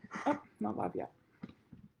Not live yet.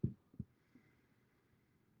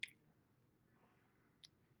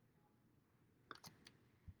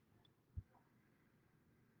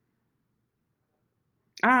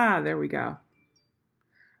 There we go.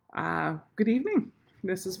 Good evening.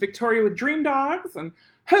 This is Victoria with Dream Dogs and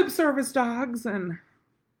Hope Service Dogs and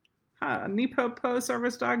Nepo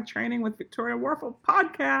Service Dog Training with Victoria Warfel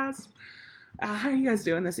podcast. How are you guys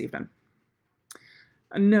doing this evening?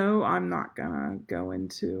 No, I'm not gonna go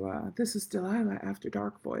into this is Delilah After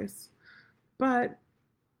Dark voice, but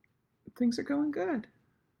things are going good.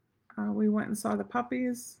 We went and saw the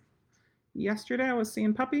puppies yesterday. I was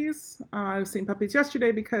seeing puppies. I was seeing puppies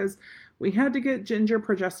yesterday because we had to get Ginger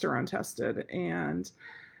progesterone tested, and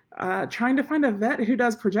trying to find a vet who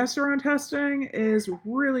does progesterone testing is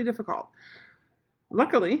really difficult.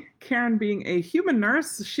 Luckily, Karen, being a human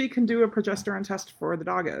nurse, she can do a progesterone test for the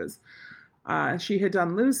doggos. She had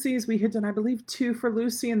done Lucy's. We had done, I believe, 2 for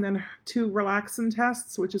Lucy and then 2 relaxin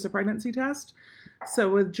tests, which is a pregnancy test. So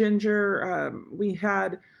with Ginger, we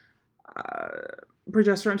had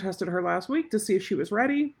progesterone tested her last week to see if she was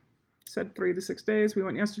ready. Said 3 to 6 days. We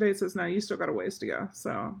went yesterday. It says, no, you still got a ways to go.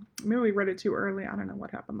 So maybe we read it too early. I don't know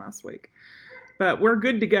what happened last week. But we're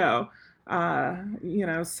good to go.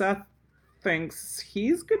 Seth thinks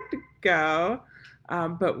he's good to go.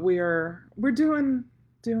 But we're doing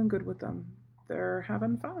good with them. They're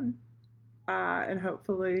having fun. And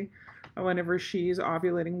hopefully whenever she's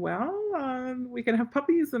ovulating well, we can have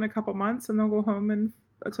puppies in a couple months and they'll go home in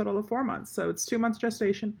a total of 4 months. So it's 2 months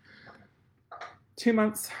gestation, 2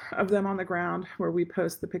 months of them on the ground where we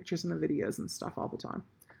post the pictures and the videos and stuff all the time.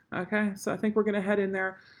 Okay, so I think we're going to head in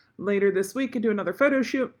there later this week and do another photo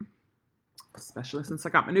shoot, especially since I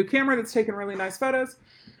got my new camera that's taking really nice photos,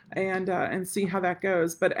 and see how that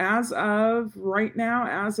goes. But as of right now,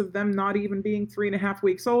 as of them not even being 3.5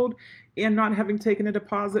 weeks old and not having taken a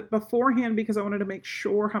deposit beforehand because I wanted to make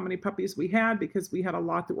sure how many puppies we had because we had a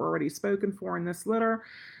lot that were already spoken for in this litter.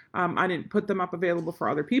 I didn't put them up available for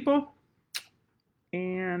other people.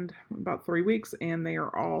 And about 3 weeks, and they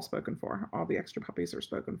are all spoken for. All the extra puppies are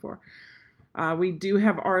spoken for. We do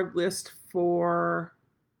have our list for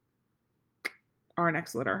our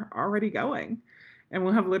next litter already going. And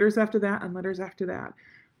we'll have litters after that and litters after that.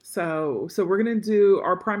 So we're going to do,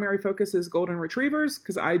 our primary focus is golden retrievers,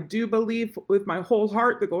 because I do believe with my whole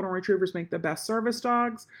heart the golden retrievers make the best service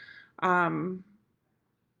dogs. And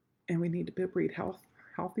we need to breed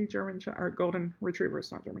healthy golden retrievers,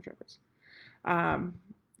 not German shepherds.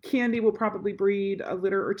 Candy will probably breed a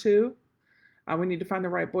litter or 2. We need to find the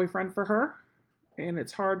right boyfriend for her. And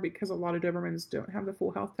it's hard because a lot of Dobermans don't have the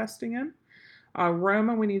full health testing in.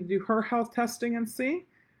 Roma, we need to do her health testing and see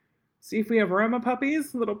if we have Roma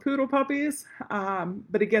puppies, little poodle puppies.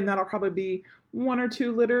 But again, that'll probably be 1 or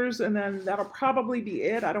 2 litters, and then that'll probably be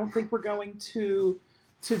it. I don't think we're going to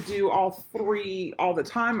do all 3 all the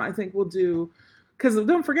time. I think we'll do, because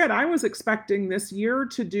don't forget, I was expecting this year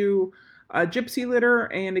to do a gypsy litter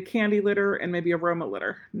and a candy litter and maybe a Roma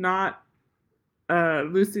litter, not a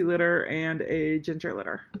Lucy litter and a Ginger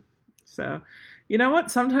litter. So, you know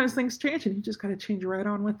what? Sometimes things change and you just got to change right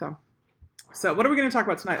on with them. So what are we going to talk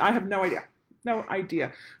about tonight? I have no idea. No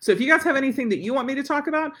idea. So if you guys have anything that you want me to talk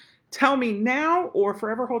about, tell me now or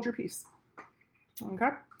forever hold your peace. Okay?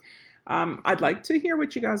 I'd like to hear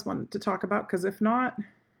what you guys want to talk about, because if not,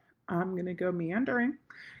 I'm going to go meandering.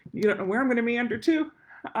 You don't know where I'm going to meander to.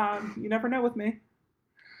 You never know with me.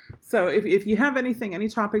 So if you have anything, any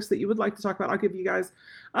topics that you would like to talk about, I'll give you guys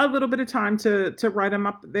a little bit of time to write them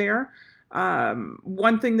up there.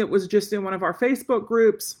 One thing that was just in one of our Facebook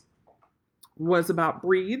groups was about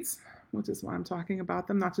breeds, which is why I'm talking about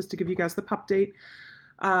them, not just to give you guys the pup date,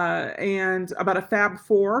 and about a Fab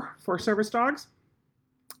 4 for service dogs.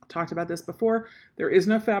 I talked about this before. There is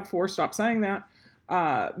no Fab 4. Stop saying that.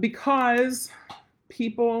 Because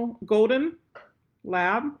people, golden,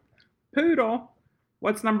 lab, poodle,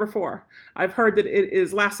 what's number 4? I've heard that it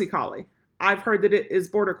is Lassie Collie. I've heard that it is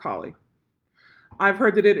Border Collie. I've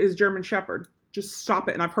heard that it is German Shepherd. Just stop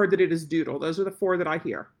it. And I've heard that it is Doodle. Those are the 4 that I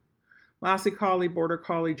hear. Lassie Collie, Border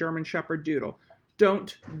Collie, German Shepherd, Doodle.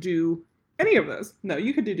 Don't do any of those. No,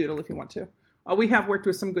 you could do Doodle if you want to. We have worked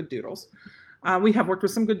with some good Doodles. We have worked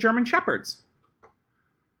with some good German Shepherds.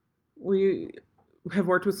 We have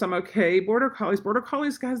worked with some okay Border Collies. Border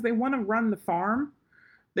Collies, guys, they want to run the farm.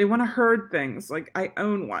 They want to herd things. Like, I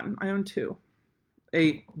own one. I own 2.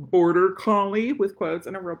 A Border Collie, with quotes,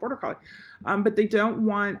 and a real Border Collie. But they don't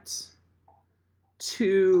want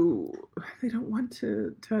to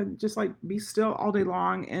just like be still all day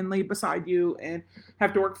long and lay beside you and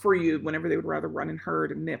have to work for you whenever they would rather run and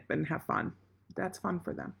herd and nip and have fun. That's fun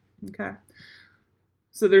for them. Okay.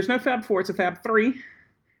 So there's no Fab 4, it's a Fab 3.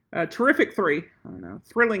 Terrific 3. I don't know,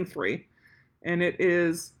 thrilling 3. And it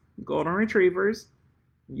is Golden Retrievers,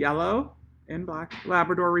 yellow and black,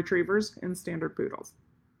 Labrador Retrievers, and standard poodles.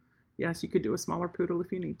 Yes, you could do a smaller poodle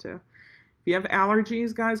if you need to. If you have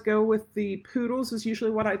allergies, guys, go with the poodles is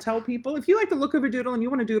usually what I tell people. If you like the look of a doodle and you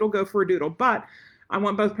want a doodle, go for a doodle. But I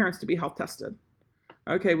want both parents to be health tested,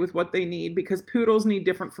 okay, with what they need, because poodles need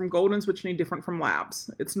different from Goldens, which need different from Labs.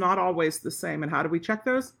 It's not always the same. And how do we check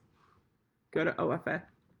those? Go to OFA.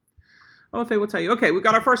 OFA will tell you. Okay, we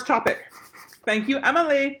got our first topic. Thank you,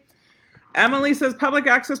 Emily. Emily says public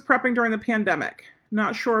access prepping during the pandemic.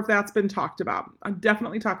 Not sure if that's been talked about. I'll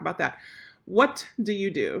definitely talk about that. What do you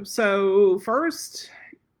do? So first,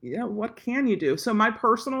 what can you do? So my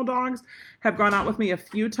personal dogs have gone out with me a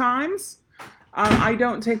few times. I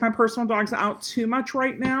don't take my personal dogs out too much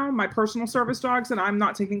right now, my personal service dogs, and I'm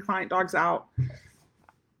not taking client dogs out.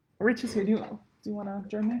 Rich is here. Do you want to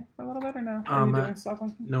join me for a little bit or no? Are you doing stuff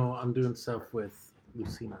on? No, I'm doing stuff with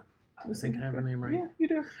Lucina. I think I have her name right. Yeah, you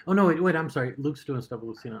do. Oh, no, wait, I'm sorry. Luke's doing stuff with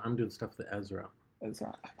Lucina. I'm doing stuff with Ezra. Ezra.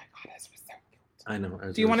 Oh my God, Ezra's so cute. I know.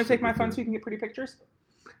 Ezra's do you want to take my phone so you can get pretty pictures?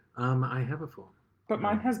 I have a phone. But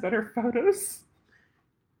mine has better photos.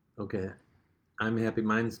 Okay. I'm happy.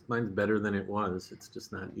 Mine's better than it was. It's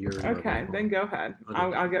just not your. Okay, then go ahead. Okay.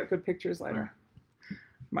 I'll get good pictures later.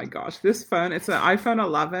 My gosh, this phone, it's an iPhone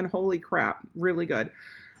 11. Holy crap, really good.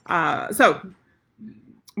 So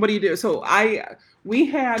what do you do? So who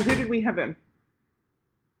did we have in? I'm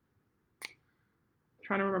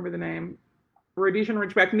trying to remember the name. Rhodesian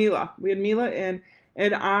Ridgeback, Mila. We had Mila in,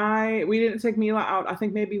 and we didn't take Mila out, I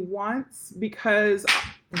think maybe once, because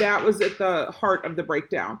that was at the heart of the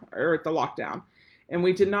breakdown, or at the lockdown. And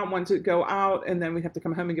we did not want to go out, and then we'd have to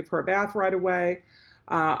come home and give her a bath right away.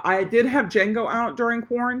 I did have Django out during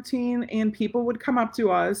quarantine, and people would come up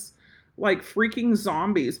to us like freaking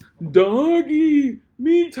zombies. Doggy,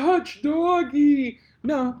 me touch doggy.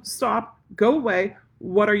 No, stop, go away.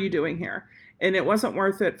 What are you doing here? And it wasn't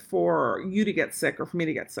worth it for you to get sick or for me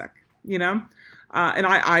to get sick, you know? And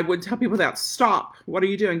I would tell people that, stop, what are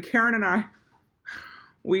you doing? Karen and I,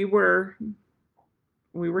 we were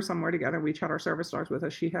somewhere together. We each had our service dogs with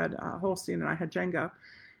us. She had Holstein and I had Django.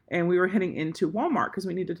 And we were heading into Walmart because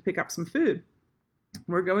we needed to pick up some food.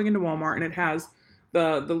 We're going into Walmart, and it has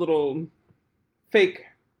the little fake,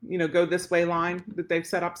 go this way line that they've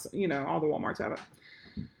set up. All the Walmarts have it.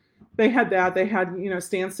 They had that. They had,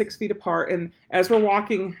 stand 6 feet apart. And as we're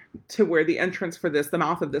walking to where the entrance for the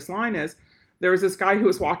mouth of this line is, there was this guy who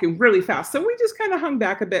was walking really fast. So we just kind of hung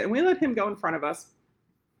back a bit, and we let him go in front of us.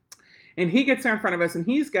 And he gets there in front of us, and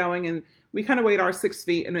he's going, and we kind of wait our 6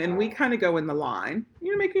 feet, and we kind of go in the line,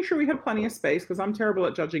 making sure we have plenty of space, because I'm terrible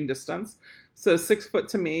at judging distance. So 6 foot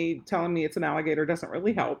to me, telling me it's an alligator doesn't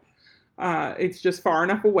really help. It's just far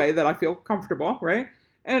enough away that I feel comfortable, right?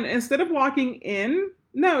 And instead of walking in,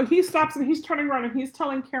 no, he stops and he's turning around and he's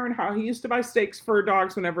telling Karen how he used to buy steaks for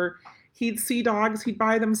dogs whenever he'd see dogs, he'd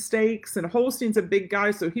buy them steaks. And Holstein's a big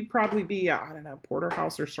guy, so he'd probably be, I don't know,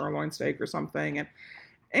 porterhouse or sirloin steak or something.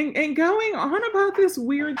 And going on about this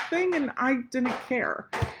weird thing, and I didn't care.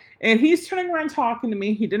 And he's turning around talking to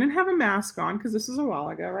me. He didn't have a mask on because this was a while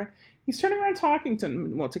ago, right? He's turning around talking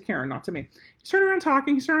to Karen, not to me. He's turning around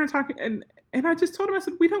talking, and I just told him, I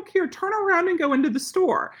said, we don't care. Turn around and go into the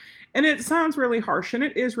store. And it sounds really harsh, and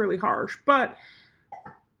it is really harsh, but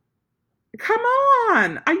come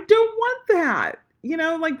on. I don't want that.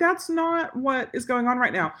 That's not what is going on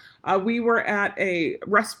right now. We were at a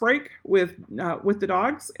rest break with the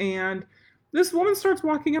dogs, and this woman starts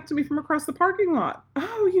walking up to me from across the parking lot.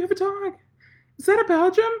 Oh, you have a dog? Is that a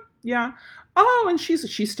Belgium? Yeah. Oh, and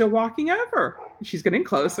she's still walking over. She's getting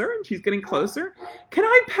closer, and she's getting closer. Can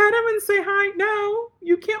I pet him and say hi? No,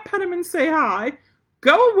 you can't pet him and say hi.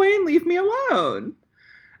 Go away and leave me alone.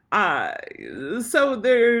 So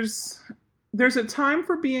there's a time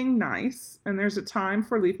for being nice, and there's a time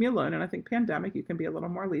for leave me alone. And I think pandemic, you can be a little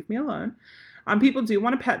more leave me alone. People do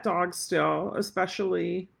want to pet dogs still,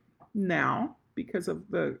 especially now because of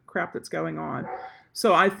the crap that's going on.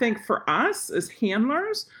 So I think for us as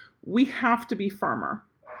handlers, we have to be firmer.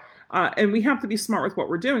 And we have to be smart with what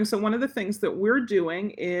we're doing. So one of the things that we're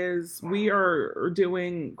doing is we are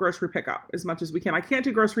doing grocery pickup as much as we can. I can't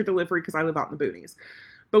do grocery delivery because I live out in the boonies,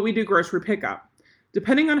 but we do grocery pickup.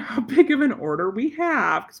 Depending on how big of an order we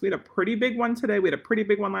have, because we had a pretty big one today, we had a pretty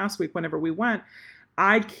big one last week whenever we went,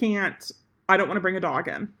 I don't want to bring a dog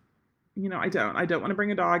in. I don't want to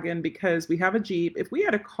bring a dog in because we have a Jeep. If we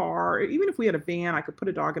had a car, even if we had a van, I could put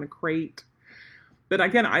a dog in a crate. But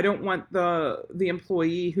again, I don't want the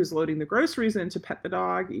employee who's loading the groceries in to pet the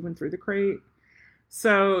dog, even through the crate.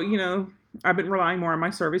 So, I've been relying more on my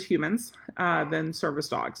service humans than service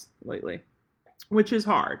dogs lately, which is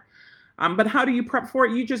hard. But how do you prep for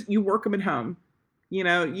it? You work them at home. You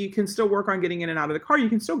know, you can still work on getting in and out of the car. You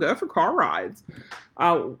can still go for car rides.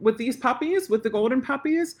 With these puppies, with the golden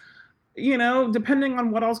puppies, you know, depending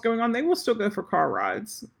on what else going on, they will still go for car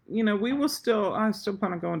rides. You know, I still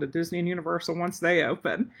plan on going to Disney and Universal once they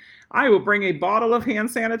open. I will bring a bottle of hand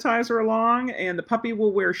sanitizer along, and the puppy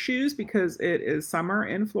will wear shoes because it is summer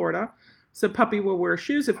in Florida. So puppy will wear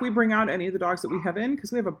shoes if we bring out any of the dogs that we have in,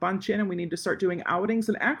 because we have a bunch in and we need to start doing outings.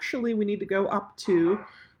 And actually, we need to go up to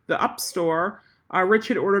the Up store. Rich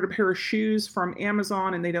had ordered a pair of shoes from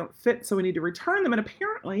Amazon and they don't fit, so we need to return them. And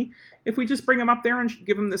apparently, if we just bring them up there and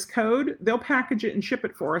give them this code, they'll package it and ship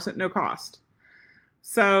it for us at no cost.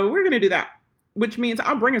 So we're going to do that, which means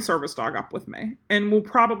I'll bring a service dog up with me. And we'll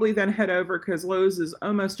probably then head over, because Lowe's is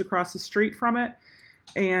almost across the street from it,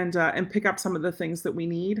 and pick up some of the things that we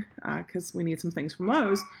need, because we need some things from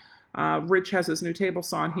Lowe's. Rich has his new table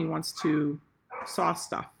saw and he wants to saw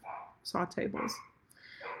tables.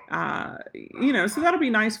 You know, so that'll be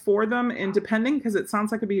nice for them, and depending, because it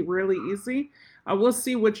sounds like it'd be really easy. We'll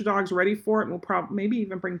see which dog's ready for it, and we'll probably maybe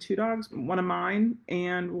even bring 2 dogs, one of mine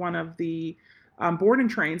and one of the board and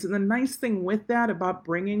trains. And the nice thing with that about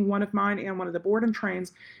bringing one of mine and one of the board and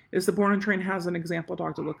trains is the board and train has an example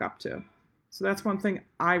dog to look up to. So that's one thing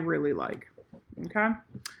I really like. Okay.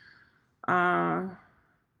 Glad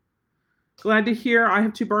to hear. I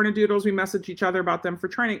have 2 Bernedoodles. We message each other about them for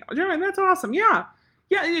training. Oh, that's awesome. Yeah.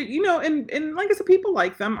 Yeah, you know, and like I said, people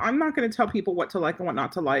like them. I'm not going to tell people what to like and what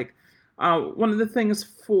not to like. One of the things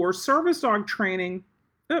for service dog training,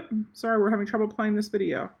 sorry, we're having trouble playing this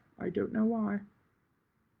video. I don't know why.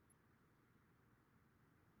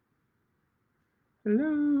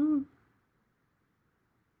 Hello?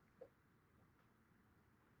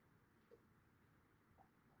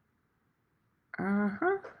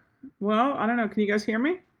 Uh-huh. Well, I don't know. Can you guys hear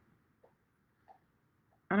me?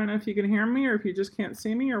 I don't know if you can hear me or if you just can't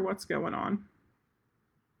see me or what's going on.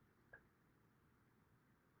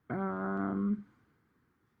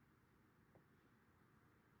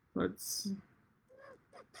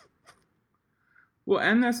 We'll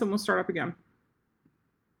end this and we'll start up again.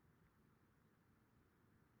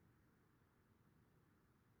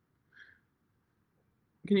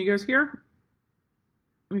 Can you guys hear?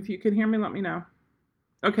 If you can hear me, let me know.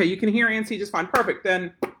 Okay, you can hear and see just fine. Perfect.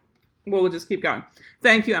 Then we'll just keep going.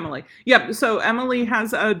 Thank you, Emily. Yep. So Emily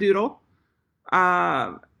has a doodle,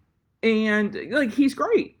 and like he's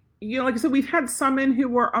great. You know, like I said, we've had some in who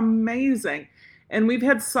were amazing, and we've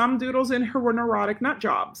had some doodles in who were neurotic nut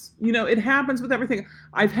jobs. You know, it happens with everything.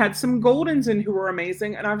 I've had some Goldens in who were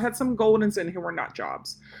amazing, and I've had some Goldens in who were nut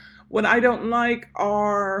jobs. What I don't like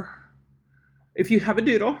are, if you have a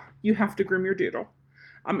doodle, you have to groom your doodle.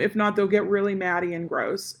 If not, they'll get really matty and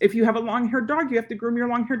gross. If you have a long-haired dog, you have to groom your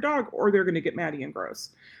long-haired dog, or they're going to get matty and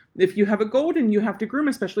gross. If you have a Golden, you have to groom,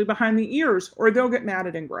 especially behind the ears, or they'll get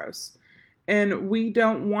matted and gross. And we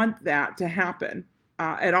don't want that to happen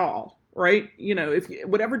at all, right? You know,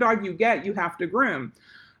 whatever dog you get, you have to groom.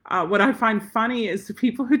 What I find funny is the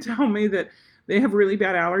people who tell me that they have really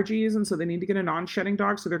bad allergies, and so they need to get a non-shedding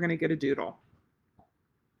dog, so they're going to get a doodle.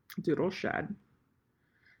 Doodle shed.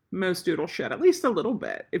 Most doodle shed at least a little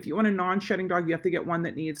bit. If you want a non-shedding dog, you have to get one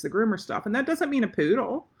that needs the groomer stuff. And that doesn't mean a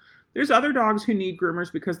poodle. There's other dogs who need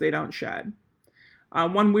groomers because they don't shed.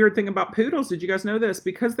 One weird thing about poodles, did you guys know this?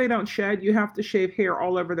 Because they don't shed, you have to shave hair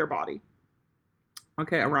all over their body.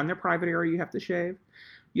 Okay, around their private area you have to shave.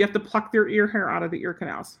 You have to pluck their ear hair out of the ear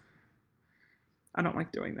canals. I don't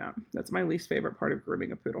like doing that. That's my least favorite part of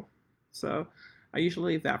grooming a poodle. So I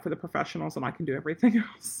usually leave that for the professionals and I can do everything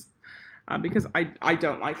else. Because I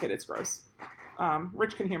don't like it. It's gross.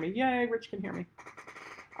 Rich can hear me. Yay, Rich can hear me.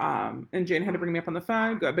 And Jane had to bring me up on the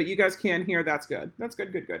phone. Good. But you guys can hear. That's good. That's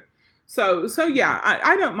good, good, good. So yeah,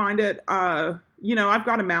 I don't mind it. You know, I've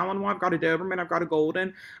got a Malinois, I've got a Doberman, I've got a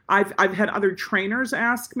Golden. I've had other trainers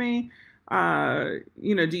ask me,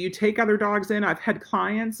 you know, do you take other dogs in? I've had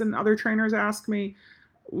clients and other trainers ask me,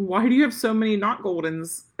 why do you have so many not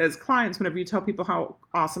Goldens as clients whenever you tell people how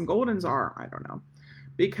awesome Goldens are? I don't know.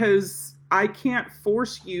 Because I can't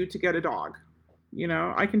force you to get a dog. You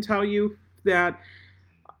know, I can tell you that,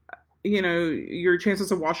 you know, your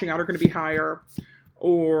chances of washing out are going to be higher.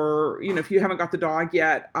 Or, you know, if you haven't got the dog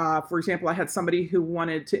yet, for example, I had somebody who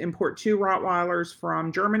wanted to import 2 Rottweilers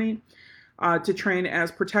from Germany to train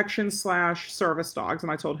as protection/service dogs.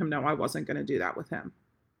 And I told him, no, I wasn't going to do that with him.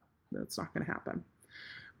 That's not going to happen.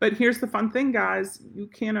 But here's the fun thing, guys. You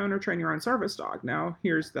can't own or train your own service dog. Now,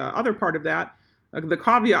 here's the other part of that. The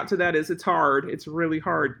caveat to that is it's hard. It's really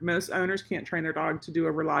hard. Most owners can't train their dog to do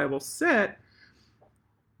a reliable sit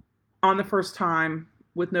on the first time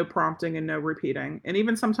with no prompting and no repeating. And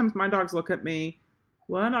even sometimes my dogs look at me,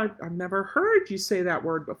 what? I've never heard you say that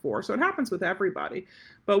word before. So it happens with everybody.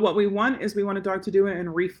 But what we want is we want a dog to do it in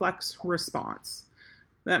reflex response.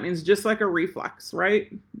 That means just like a reflex,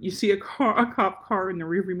 right? You see a cop car in the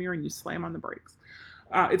rearview mirror and you slam on the brakes.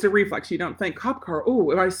 It's a reflex. You don't think cop car.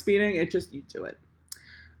 Oh, am I speeding? It just, you do it.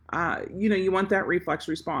 You want that reflex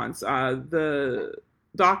response. The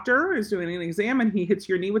doctor is doing an exam and he hits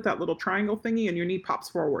your knee with that little triangle thingy and your knee pops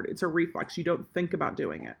forward. It's a reflex. You don't think about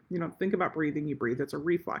doing it. You don't think about breathing, you breathe. It's a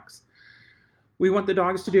reflex. We want the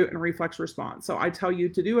dogs to do it in reflex response. So I tell you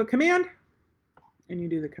to do a command and you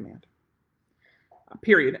do the command.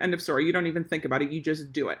 Period. End of story. You don't even think about it. You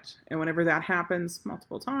just do it. And whenever that happens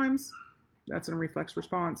multiple times, that's a reflex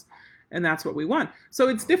response. And that's what we want. So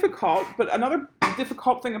it's difficult, but another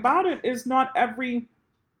difficult thing about it is not every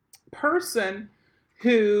person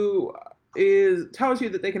who tells you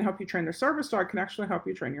that they can help you train their service dog can actually help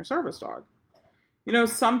you train your service dog.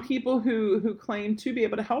 Some people who claim to be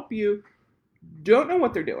able to help you don't know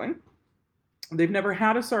what they're doing. They've never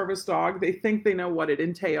had a service dog. They think they know what it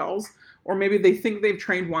entails, or maybe they think they've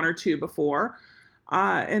trained one or two before,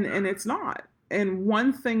 and it's not. And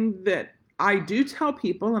one thing that I do tell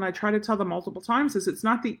people, and I try to tell them multiple times, is it's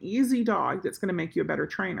not the easy dog that's going to make you a better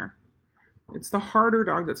trainer. It's the harder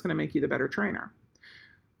dog that's going to make you the better trainer.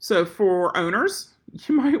 So for owners,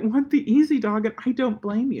 you might want the easy dog, and I don't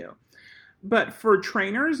blame you. But for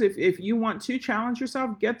trainers, if you want to challenge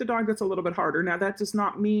yourself, get the dog that's a little bit harder. Now, that does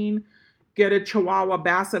not mean get a Chihuahua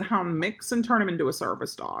Basset Hound mix and turn him into a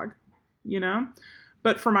service dog,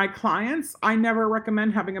 But for my clients, I never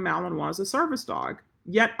recommend having a Malinois as a service dog.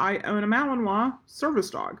 Yet I own a Malinois service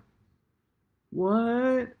dog.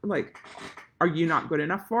 What? Like, are you not good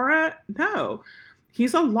enough for it? No.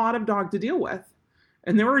 He's a lot of dog to deal with.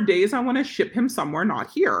 And there are days I want to ship him somewhere not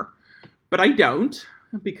here. But I don't,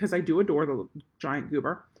 because I do adore the giant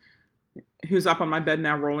goober who's up on my bed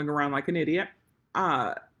now rolling around like an idiot.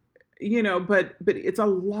 But it's a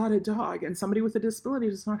lot of dog. And somebody with a disability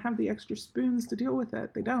does not have the extra spoons to deal with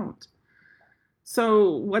it. They don't. So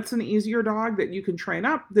what's an easier dog that you can train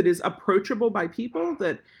up that is approachable by people,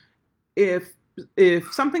 that if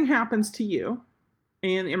something happens to you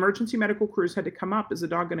and emergency medical crews had to come up, is the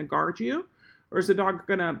dog going to guard you, or is the dog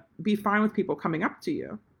going to be fine with people coming up to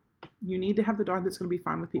you? You need to have the dog that's going to be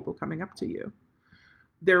fine with people coming up to you.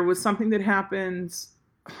 There was something that happened,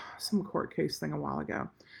 some court case thing a while ago.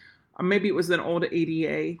 Maybe it was an old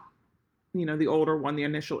ADA, the older one, the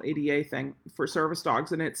initial ADA thing for service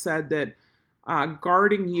dogs. And it said that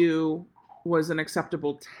guarding you was an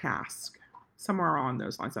acceptable task, somewhere on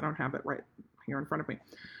those lines. I don't have it right here in front of me.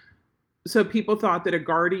 So people thought that a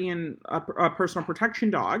guardian, a personal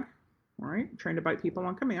protection dog, right, trained to bite people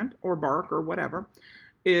on command or bark or whatever,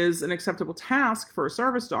 is an acceptable task for a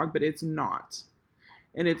service dog, but it's not.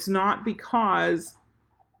 And it's not because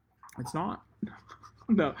it's not.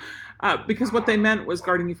 No, because what they meant was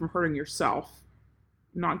guarding you from hurting yourself,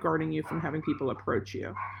 not guarding you from having people approach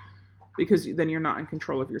you, because then you're not in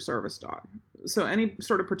control of your service dog. So any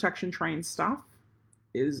sort of protection trained stuff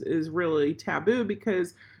is really taboo,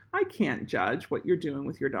 because I can't judge what you're doing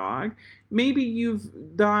with your dog. Maybe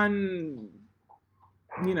you've done,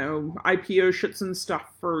 IPO Schutzhund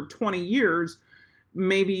stuff for 20 years.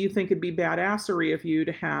 Maybe you think it'd be badassery of you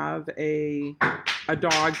to have a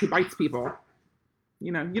dog who bites people.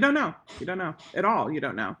 You don't know. You don't know at all. You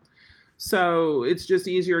don't know. So it's just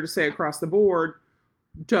easier to say across the board,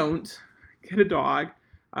 don't get a dog.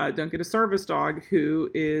 Don't get a service dog who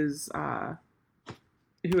is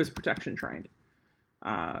protection trained.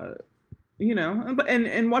 And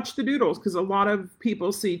watch the doodles, because a lot of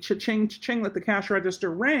people see cha-ching, cha-ching, let the cash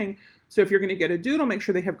register ring. So if you're going to get a doodle, make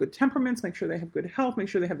sure they have good temperaments, make sure they have good health, make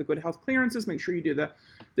sure they have the good health clearances, make sure you do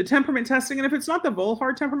the temperament testing. And if it's not the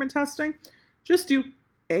Volhard temperament testing, just do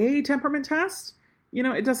a temperament test.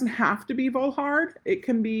 It doesn't have to be Volhard. It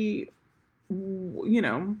can be,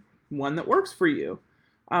 one that works for you.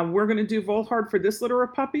 We're going to do Volhard for this litter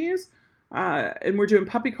of puppies. And we're doing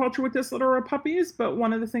puppy culture with this litter of puppies. But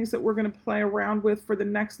one of the things that we're going to play around with for the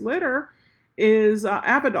next litter is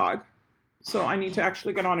Avodog. So I need to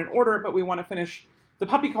actually get on and order it, but we want to finish the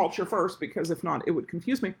puppy culture first, because if not, it would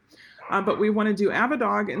confuse me. But we want to do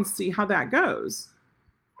Avodog and see how that goes.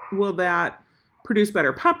 Will that produce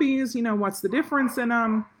better puppies? What's the difference in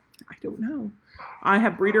them? I don't know. I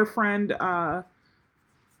have breeder friend,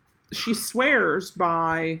 she swears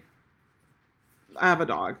by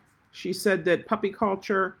Avodog. She said that puppy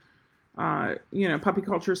culture Puppy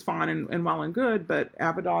culture is fine and well and good, but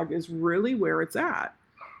Avidog is really where it's at.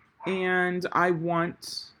 And I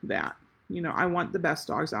want that. I want the best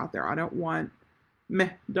dogs out there. I don't want meh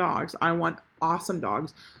dogs. I want awesome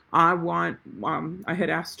dogs. I had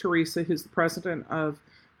asked Teresa, who's the president of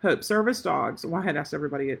Hope Service Dogs. Well, I had asked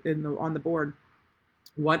everybody on the board,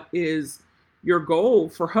 what is your goal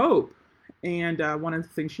for Hope? And one of the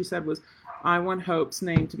things she said was, I want Hope's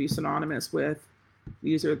name to be synonymous with,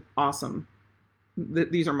 these are awesome.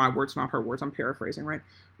 These are my words, not her words. I'm paraphrasing, right?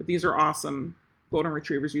 But these are awesome golden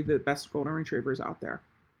retrievers. You're the best golden retrievers out there.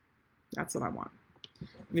 That's what I want.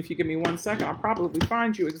 And if you give me 1 second, I'll probably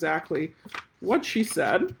find you exactly what she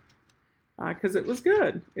said, because it was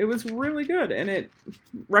good. It was really good. And it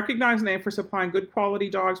recognized name for supplying good quality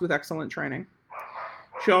dogs with excellent training.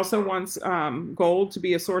 She also wants Gold to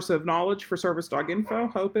be a source of knowledge for service dog info.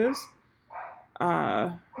 Hope is.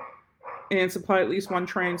 And supply at least one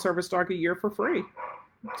trained service dog a year for free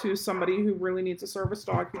to somebody who really needs a service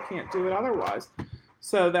dog who can't do it otherwise.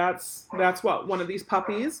 So that's what one of these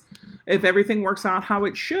puppies, if everything works out how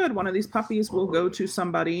it should, one of these puppies will go to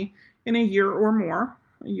somebody in a year or more,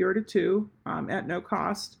 a year to two, at no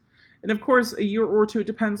cost. And of course, a year or two, it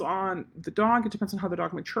depends on the dog. It depends on how the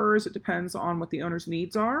dog matures. It depends on what the owner's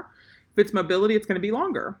needs are. If it's mobility, it's going to be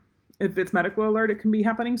longer. If it's medical alert, it can be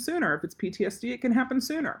happening sooner. If it's PTSD, it can happen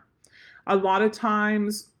sooner. A lot of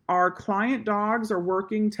times, our client dogs are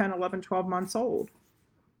working 10, 11, 12 months old.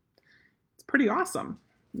 It's pretty awesome,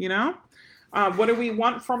 What do we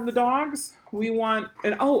want from the dogs? We want,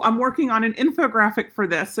 I'm working on an infographic for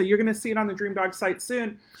this, so you're going to see it on the Dream Dog site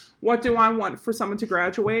soon. What do I want for someone to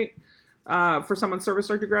graduate? For someone's service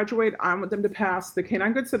dog to graduate, I want them to pass the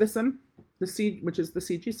Canine Good Citizen, which is the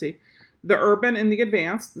CGC, the Urban and the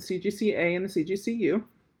Advanced, the CGC-A and the CGC-U,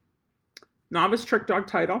 Novice Trick Dog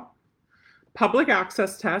Title, Public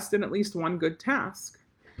Access Test, and at least one good task.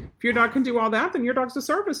 If your dog can do all that, then your dog's a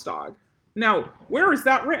service dog. Now, where is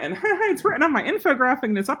that written? It's written on my infographic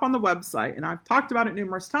and it's up on the website, and I've talked about it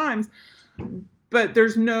numerous times, but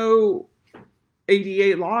there's no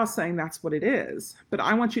ADA law saying that's what it is. But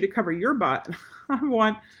I want you to cover your butt. I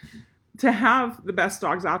want to have the best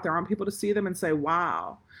dogs out there. I want people to see them and say,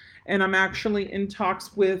 wow. And I'm actually in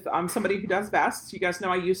talks with somebody who does vests. You guys know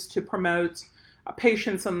I used to promote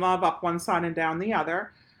Patience and Love up one side and down the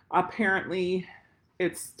other. Apparently,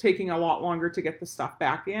 it's taking a lot longer to get the stuff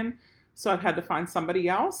back in. So I've had to find somebody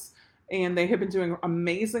else. And they have been doing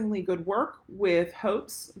amazingly good work with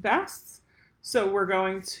Hope's vests. So we're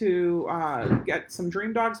going to get some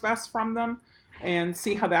Dream Dogs vests from them and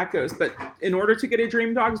see how that goes. But in order to get a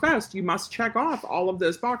Dream Dogs vest, you must check off all of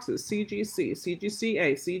those boxes: CGC,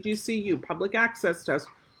 CGC-A, CGC-U, Public Access Test,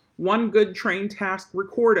 one good trained task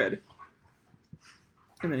recorded.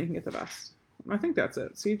 And then you can get the vest. I think that's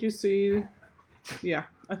it. CGC, yeah,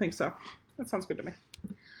 I think so. That sounds good to me.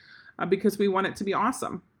 Because we want it to be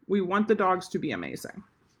awesome. We want the dogs to be amazing.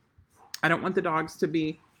 I don't want the dogs to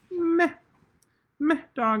be meh. Meh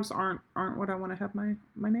dogs aren't what I want to have my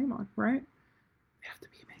name on, right? They have to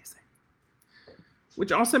be amazing.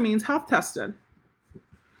 Which also means health tested.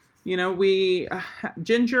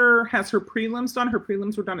 Ginger has her prelims done. Her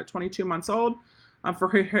prelims were done at 22 months old for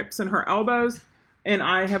her hips and her elbows. And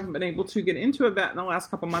I haven't been able to get into a vet in the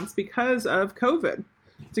last couple months because of COVID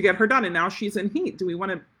to get her done. And now she's in heat. Do we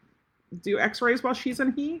want to do x-rays while she's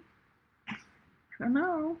in heat? I don't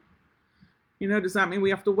know. Does that mean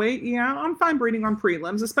we have to wait? Yeah, I'm fine breeding on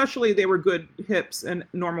prelims, especially they were good hips and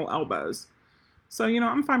normal elbows. So,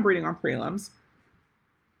 I'm fine breeding on prelims.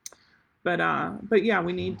 But yeah,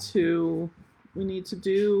 we need to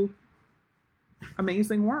do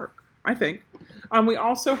amazing work, I think. We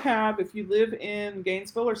also have, if you live in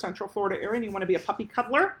Gainesville or Central Florida area and you want to be a puppy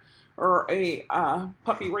cuddler or a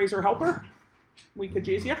puppy raiser helper, we could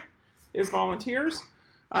use you as volunteers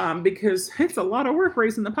because it's a lot of work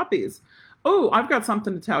raising the puppies. Oh, I've got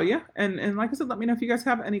something to tell you. And like I said, let me know if you guys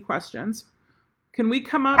have any questions. Can we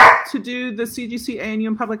come up to do the CGC-A and U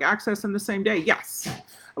in public access in the same day? Yes.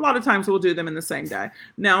 A lot of times we'll do them in the same day.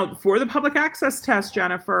 Now, for the public access test,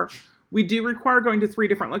 Jennifer, we do require going to 3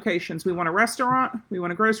 different locations. We want a restaurant, we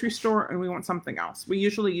want a grocery store, and we want something else. We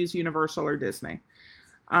usually use Universal or Disney.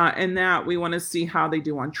 And that we want to see how they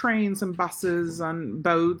do on trains and buses, on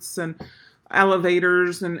boats and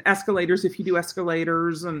elevators and escalators if you do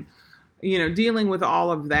escalators, and dealing with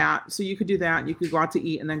all of that. So you could do that. You could go out to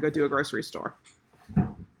eat and then go do a grocery store.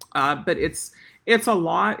 But it's a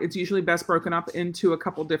lot. It's usually best broken up into a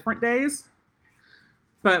couple different days.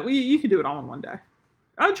 But you could do it all in one day.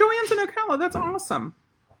 Oh, Joanne's in Ocala. That's awesome.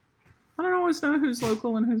 I don't always know who's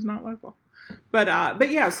local and who's not local. But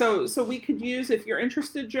yeah, so we could use, if you're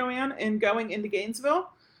interested, Joanne, in going into Gainesville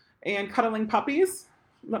and cuddling puppies,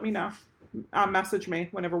 let me know. Message me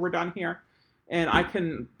whenever we're done here, and I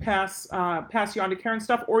can pass you on to Karen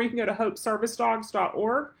stuff, or you can go to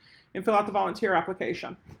hopeservicedogs.org and fill out the volunteer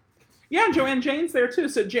application. Yeah, Joanne, Jane's there too.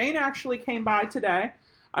 So Jane actually came by today.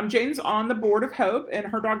 Jane's on the board of Hope, and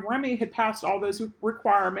her dog Remy had passed all those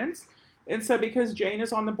requirements. And so because Jane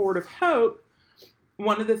is on the board of Hope,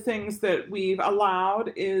 one of the things that we've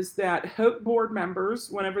allowed is that Hope board members,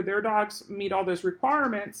 whenever their dogs meet all those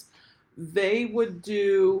requirements, they would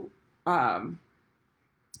do that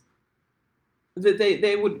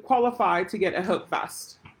they would qualify to get a Hope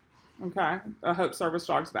vest, okay, a Hope Service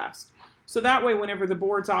Dogs vest. So that way, whenever the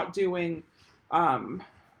board's out doing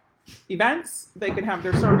events, they can have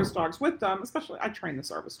their service dogs with them. Especially, I train the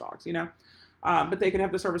service dogs, but they can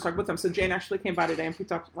have the service dog with them. So Jane actually came by today and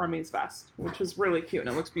picked up Remy's vest, which is really cute,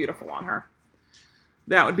 and it looks beautiful on her.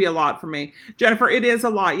 That would be a lot for me. Jennifer, it is a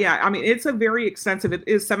lot. Yeah, I mean, it's a very extensive, it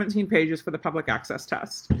is 17 pages for the public access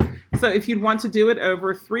test. So if you'd want to do it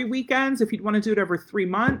over 3 weekends, if you'd want to do it over 3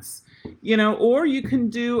 months, or you can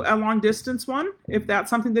do a long distance one, if that's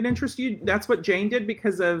something that interests you. That's what Jane did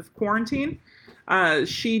because of quarantine.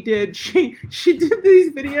 She did these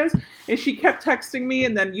videos, and she kept texting me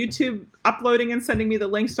and then YouTube uploading and sending me the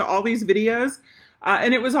links to all these videos.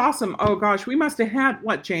 And it was awesome. Oh gosh, we must have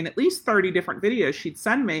had, Jane, at least 30 different videos she'd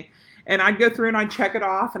send me. And I'd go through and I'd check it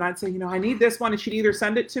off, and I'd say, I need this one. And she'd either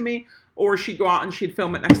send it to me, or she'd go out and she'd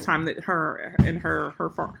film it next time that her and her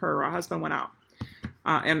husband went out,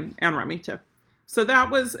 and Remy too. So that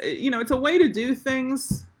was, it's a way to do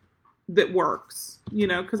things that works,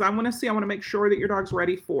 because I want to make sure that your dog's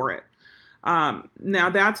ready for it. Now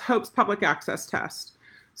that's Hope's public access test.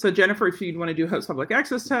 So Jennifer, if you'd want to do Hope's public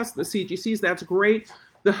access test, the CGCs, that's great.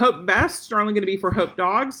 The Hope vests are only going to be for Hope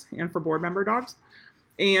dogs and for board member dogs.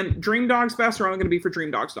 And Dream Dogs vests are only going to be for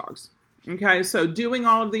Dream Dogs dogs. Okay, so doing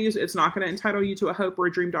all of these, it's not going to entitle you to a Hope or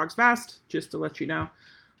a Dream Dogs vest, just to let you know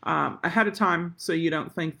ahead of time, so you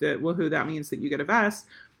don't think that, woohoo, that means that you get a vest.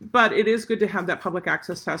 But it is good to have that public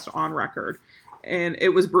access test on record. And it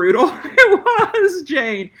was brutal. It was,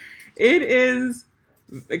 Jane. It is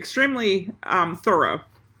extremely thorough.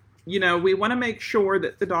 We want to make sure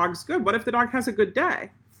that the dog's good. What if the dog has a good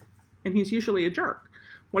day and he's usually a jerk?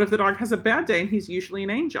 What if the dog has a bad day and he's usually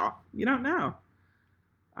an angel? You don't know.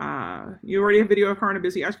 You already have video of her in a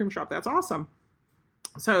busy ice cream shop. That's awesome.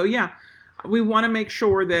 So yeah, we want to make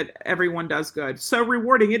sure that everyone does good. So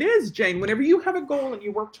rewarding it is, Jane. Whenever you have a goal and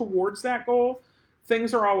you work towards that goal,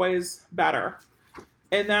 things are always better.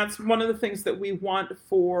 And that's one of the things that we want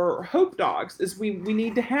for Hope Dogs, is we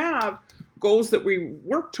need to have goals that we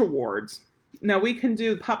work towards. Now we can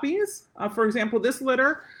do puppies. For example, this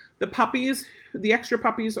litter, the extra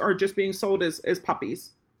puppies are just being sold as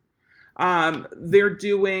puppies. They're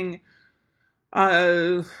doing,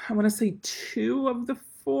 I want to say 2 of the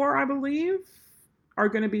 4, I believe, are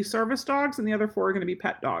going to be service dogs, and the other 4 are going to be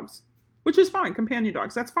pet dogs, which is fine. Companion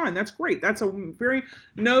dogs. That's fine. That's great. That's a very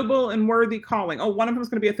noble and worthy calling. Oh, one of them is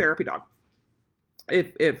going to be a therapy dog.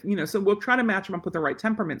 So we'll try to match them up with the right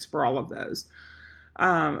temperaments for all of those.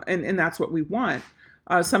 And that's what we want.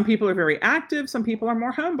 Some people are very active. Some people are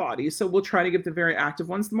more homebodies. So we'll try to give the very active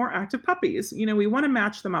ones the more active puppies. We want to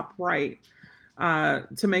match them up right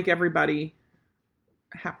to make everybody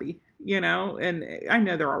happy, and I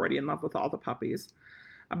know they're already in love with all the puppies.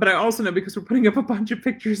 But I also know, because we're putting up a bunch of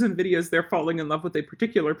pictures and videos, they're falling in love with a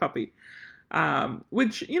particular puppy,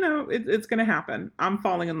 which, it's going to happen. I'm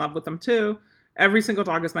falling in love with them too. Every single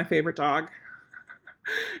dog is my favorite dog.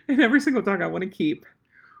 And every single dog I want to keep.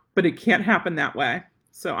 But it can't happen that way.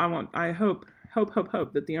 So I hope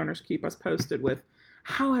that the owners keep us posted with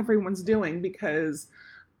how everyone's doing, because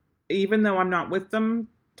even though I'm not with them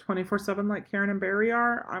 24/7 like Karen and Barry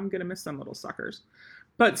are, I'm going to miss them little suckers.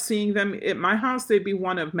 But seeing them at my house, they'd be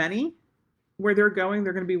one of many. Where they're going,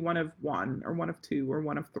 they're going to be one of 1 or one of 2 or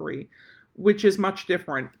one of 3, which is much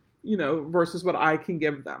different, versus what I can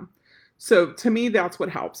give them. So to me, that's what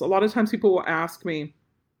helps. A lot of times people will ask me,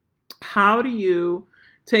 how do you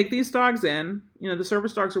take these dogs in? The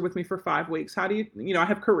service dogs are with me for 5 weeks. How do you, I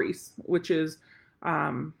have Carice, which is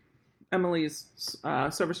Emily's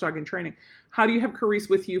service dog in training. How do you have Carice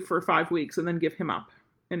with you for 5 weeks and then give him up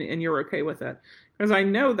and you're okay with it? Because I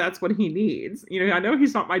know that's what he needs. I know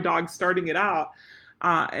he's not my dog starting it out.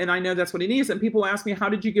 And I know that's what he needs. And people ask me, how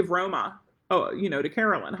did you give Roma? To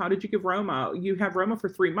Carolyn, how did you give Roma? You have Roma for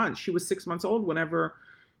 3 months. She was 6 months old whenever,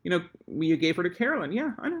 you gave her to Carolyn.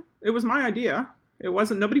 Yeah, I know. It was my idea. It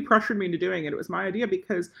wasn't, nobody pressured me into doing it. It was my idea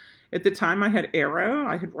because at the time I had Arrow,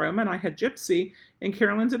 I had Roma, and I had Gypsy, and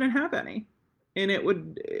Carolyn didn't have any. And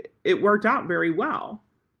it worked out very well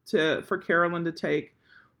for Carolyn to take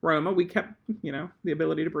Roma. We kept, the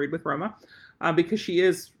ability to breed with Roma because she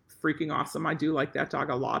is freaking awesome. I do like that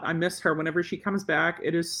dog a lot. I miss her whenever she comes back.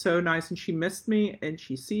 It is so nice, and she missed me, and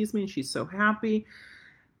she sees me, and she's so happy.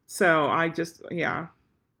 So I just, yeah.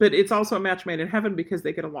 But it's also a match made in heaven because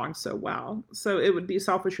they get along so well. So it would be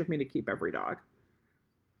selfish of me to keep every dog.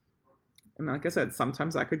 And like I said,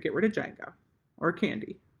 sometimes I could get rid of Django or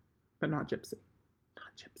Candy, but not Gypsy.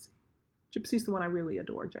 Not Gypsy. Gypsy's the one I really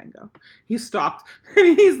adore, Django. He stopped,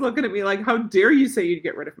 and he's looking at me like, how dare you say you'd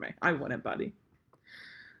get rid of me? I wouldn't, buddy.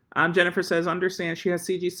 Jennifer says, understand she has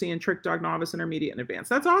CGC and Trick Dog Novice, Intermediate, and Advanced.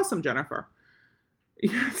 That's awesome, Jennifer.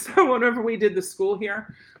 So whenever we did the school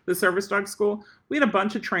here, the service dog school, we had a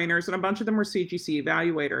bunch of trainers, and a bunch of them were CGC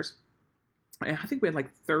evaluators. I think we had like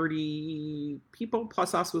 30 people,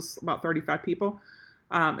 plus us was about 35 people.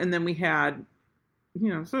 And then we had,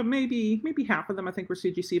 so maybe half of them, I think, were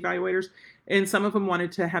CGC evaluators. And some of them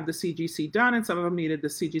wanted to have the CGC done, and some of them needed the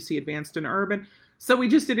CGC Advanced and Urban. So we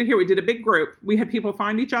just did it here. We did a big group. We had people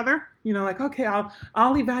find each other, like, okay,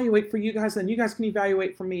 I'll evaluate for you guys, and you guys can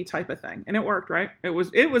evaluate for me, type of thing. And it worked, right? It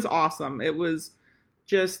was awesome. It was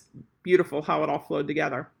just beautiful how it all flowed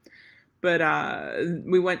together. But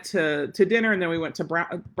we went to dinner, and then we went to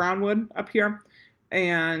Brownwood up here,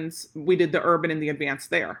 and we did the Urban and the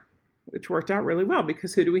Advanced there, which worked out really well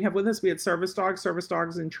because who do we have with us? We had service dogs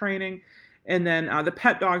in training, and then the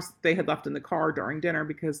pet dogs they had left in the car during dinner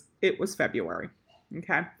because it was February.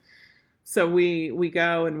 Okay. So we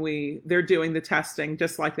go and they're doing the testing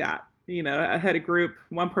just like that. I had a group,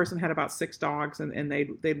 one person had about 6 dogs and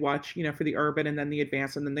they'd watch, for the Urban and then the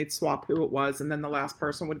Advanced, and then they'd swap who it was. And then the last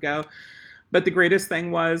person would go. But the greatest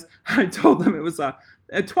thing was I told them it was a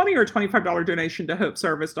 $20 or $25 donation to Hope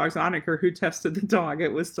Service Dogs. I don't care who tested the dog.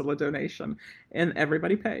 It was still a donation, and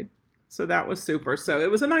everybody paid. So that was super. So it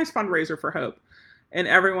was a nice fundraiser for Hope, and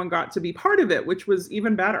everyone got to be part of it, which was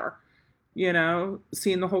even better.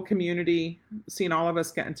 Seeing the whole community, seeing all of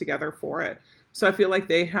us getting together for it. So I feel like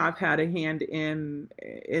they have had a hand in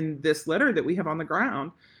this litter that we have on the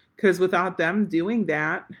ground, because without them doing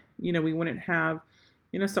that, we wouldn't have,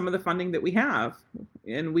 some of the funding that we have,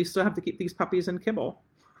 and we still have to keep these puppies in kibble,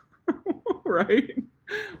 right?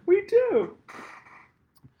 We do.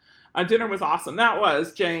 Dinner was awesome. That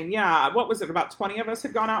was, Jane. Yeah. What was it? About 20 of us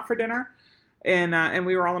had gone out for dinner, and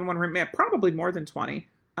we were all in one room. Yeah, probably more than 20.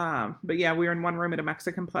 But yeah, we were in one room at a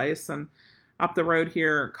Mexican place, and up the road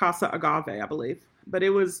here, Casa Agave, I believe. But it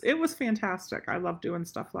was fantastic. I love doing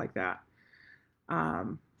stuff like that.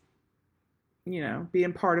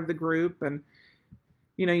 Being part of the group, and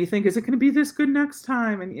you think, is it going to be this good next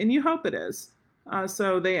time? And you hope it is.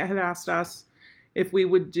 So they had asked us if we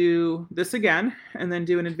would do this again, and then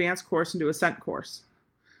do an advanced course and do a scent course.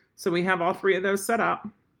 So we have all 3 of those set up.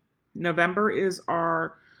 November is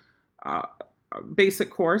our basic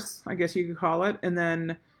course, I guess you could call it. And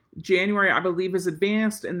then January, I believe, is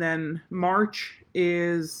advanced. And then March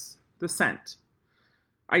is the scent.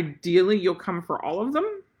 Ideally, you'll come for all of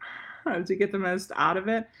them to get the most out of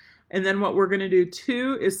it. And then what we're going to do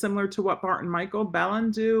too is similar to what Bart and Michael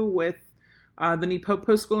Bellin do with the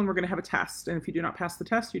Nipopo school. And we're going to have a test. And if you do not pass the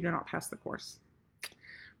test, you do not pass the course.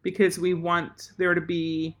 Because we want there to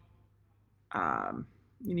be, you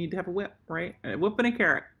need to have a whip, right? A whip and a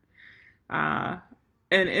carrot. And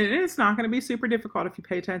it's not going to be super difficult if you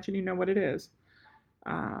pay attention. You know what it is.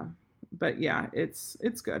 But yeah, it's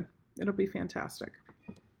good. It'll be fantastic.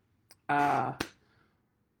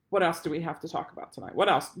 What else do we have to talk about tonight? What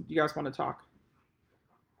else do you guys want to talk?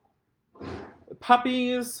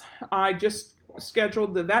 Puppies. I just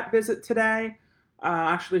scheduled the vet visit today.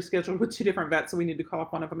 Actually scheduled with 2 different vets, so we need to call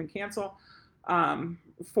up one of them and cancel.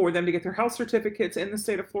 For them to get their health certificates. In the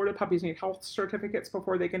state of Florida, puppies need health certificates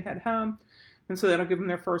before they can head home. And so that'll give them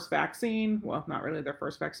their first vaccine. Well, not really their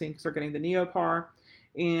first vaccine, because they're getting the Neopar,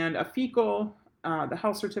 and a fecal, the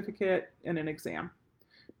health certificate, and an exam.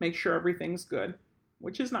 Make sure everything's good,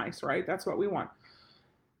 which is nice, right? That's what we want.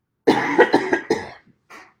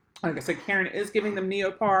 Like I said, Karen is giving them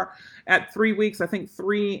Neopar at 3 weeks. I think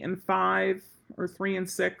 3 and 5 or 3 and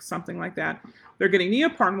 6, something like that. They're getting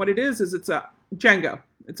Neopar, and what it is it's a Django.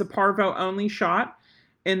 It's a parvo only shot.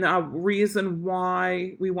 And the reason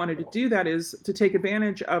why we wanted to do that is to take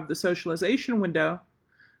advantage of the socialization window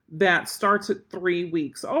that starts at 3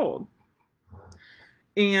 weeks old.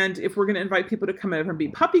 And if we're going to invite people to come over and be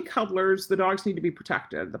puppy cuddlers, the dogs need to be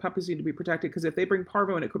protected. The puppies need to be protected, because if they bring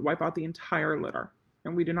parvo in, it could wipe out the entire litter.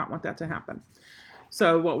 And we do not want that to happen.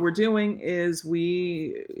 So what we're doing is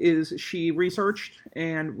she researched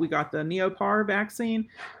and we got the Neopar vaccine.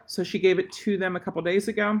 So she gave it to them a couple days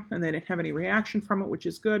ago and they didn't have any reaction from it, which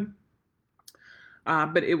is good.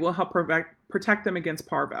 But it will help protect them against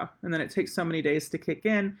parvo. And then it takes so many days to kick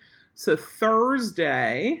in. So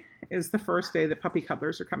Thursday is the first day that puppy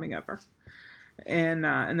cuddlers are coming over. And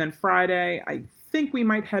then Friday, I think we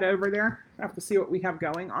might head over there. I have to see what we have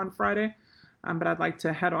going on Friday. But I'd like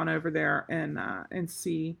to head on over there and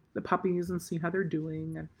see the puppies and see how they're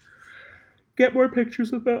doing and get more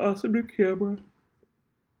pictures of that awesome new camera.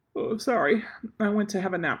 Oh, sorry. I went to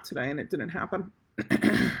have a nap today and it didn't happen.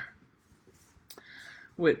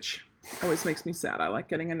 Which always makes me sad. I like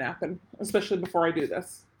getting a nap, and especially before I do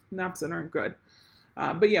this. Naps aren't good.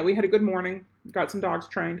 But yeah, we had a good morning. Got some dogs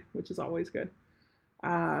trained, which is always good.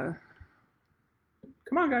 Come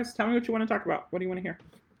on, guys. Tell me what you want to talk about. What do you want to hear?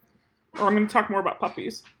 Or I'm going to talk more about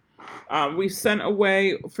puppies. We sent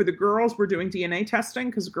away, for the girls, we're doing DNA testing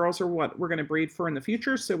because girls are what we're going to breed for in the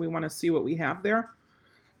future. So we want to see what we have there.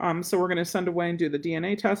 So we're going to send away and do the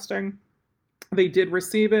DNA testing. They did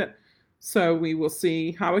receive it. So we will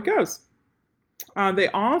see how it goes. They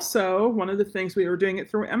also, one of the things, we were doing it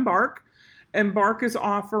through Embark. Embark is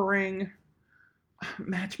offering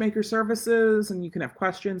matchmaker services and you can have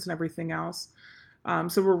questions and everything else.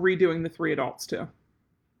 So we're redoing the 3 adults too.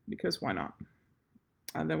 Because why not?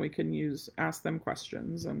 And then we can ask them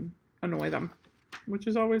questions and annoy them, which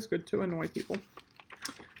is always good to annoy people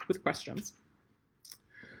with questions.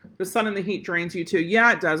 The sun and the heat drains you too.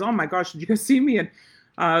 Yeah, it does. Oh my gosh, did you guys see me in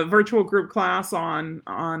virtual group class on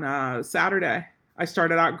Saturday? I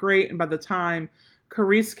started out great, and by the time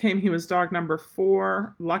Carice came, he was dog number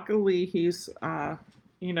 4. Luckily, he's him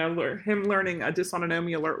learning a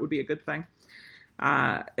dysautonomia alert would be a good thing.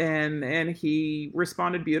 And he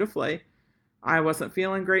responded beautifully. I wasn't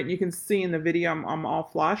feeling great, and you can see in the video I'm all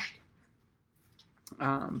flushed.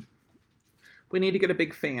 We need to get a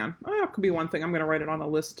big fan. Oh, that could be one thing. I'm going to write it on a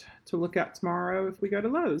list to look at tomorrow if we go to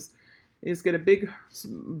Lowe's. Is get a big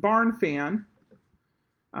barn fan.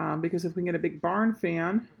 Because if we can get a big barn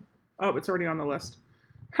fan, oh, it's already on the list.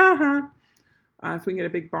 If we can get a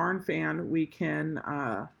big barn fan, we can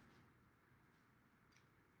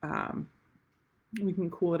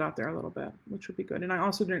cool it out there a little bit, which would be good. And I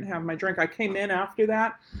also didn't have my drink. I came in after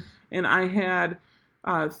that, and I had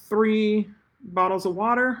 3 bottles of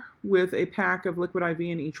water with a pack of liquid IV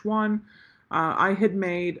in each one. I had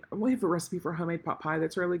made, we have a recipe for homemade pot pie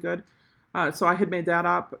that's really good. So I had made that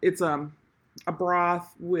up. It's a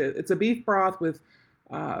broth it's a beef broth with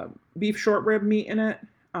beef short rib meat in it,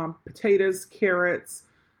 potatoes, carrots,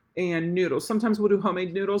 and noodles. Sometimes we'll do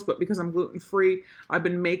homemade noodles, but because I'm gluten-free, I've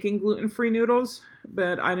been making gluten-free noodles,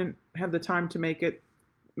 but I didn't have the time to make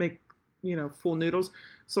full noodles.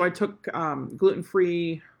 So I took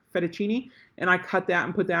gluten-free fettuccine and I cut that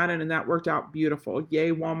and put that in, and that worked out beautiful.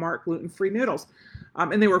 Yay, Walmart gluten-free noodles.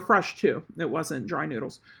 And they were fresh too. It wasn't dry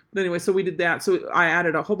noodles. But anyway, so we did that. So I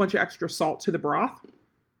added a whole bunch of extra salt to the broth,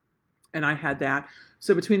 and I had that.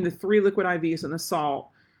 So between the 3 liquid IVs and the salt,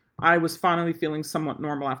 I was finally feeling somewhat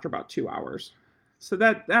normal after about 2 hours. So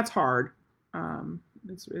that's hard.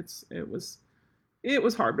 It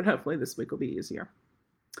was hard, but hopefully this week will be easier.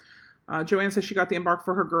 Joanne says she got the Embark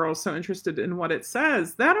for her girls. So interested in what it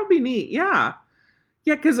says. That'll be neat. Yeah.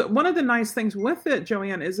 Yeah, because one of the nice things with it,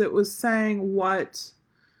 Joanne, is it was saying what,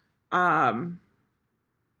 well,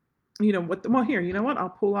 here, you know what? I'll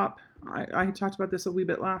pull up. I talked about this a wee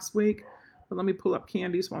bit last week, but let me pull up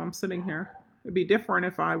Candy's while I'm sitting here. It'd be different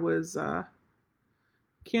if I was,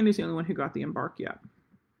 Candy's the only one who got the Embark yet.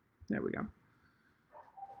 There we go.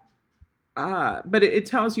 But it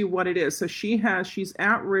tells you what it is. So she's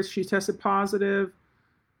at risk. She tested positive,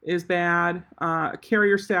 is bad.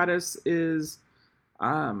 Carrier status is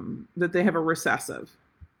that they have a recessive.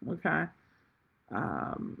 Okay.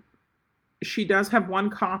 She does have 1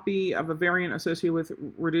 copy of a variant associated with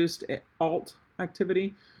reduced alt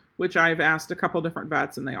activity, which I've asked a couple different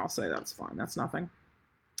vets, and they all say that's fine. That's nothing.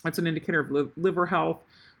 That's an indicator of liver health.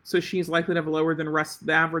 So she's likely to have lower than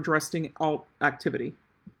the average resting alt activity.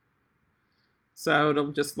 So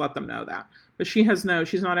it'll just let them know that. But she's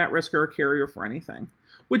not at risk or a carrier for anything,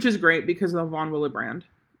 which is great because of Von Willebrand.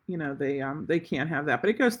 They can't have that. But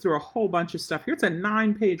it goes through a whole bunch of stuff. Here it's a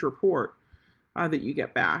 9-page report that you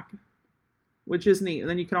get back, which is neat. And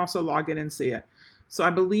then you can also log in and see it. So I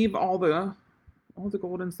believe all the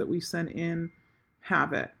Goldens that we sent in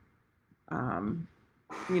have it.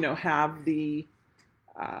 Have the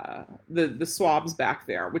swabs back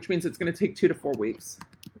there, which means it's going to take 2 to 4 weeks.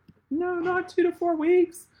 No, not 2 to 4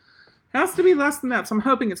 weeks. Has to be less than that. So I'm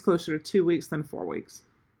hoping it's closer to 2 weeks than 4 weeks.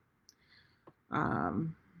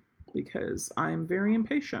 because I'm very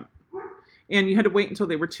impatient. And you had to wait until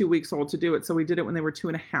they were 2 weeks old to do it. So we did it when they were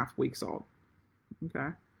 2.5 weeks old. Okay.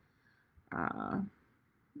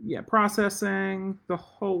 Yeah, processing the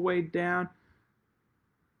whole way down.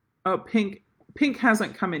 Oh, Pink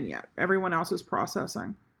hasn't come in yet. Everyone else is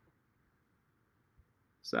processing.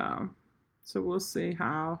 So we'll see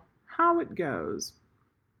how it goes.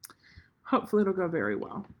 Hopefully it'll go very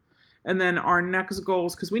well. And then our next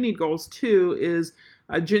goals, because we need goals too, is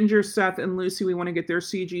Ginger, Seth, and Lucy. We want to get their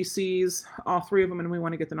CGCs, all three of them, and we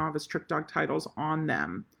want to get the novice trick dog titles on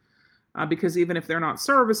them. Because even if they're not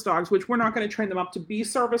service dogs, which we're not going to train them up to be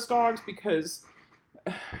service dogs because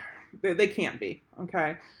they can't be,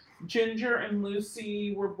 okay? Ginger and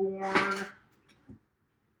Lucy were born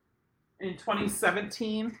in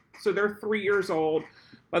 2017, so they're 3 years old.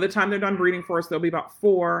 By the time they're done breeding for us, they'll be about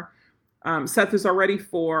 4. Seth is already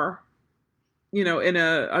 4. You know, in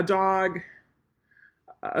a dog,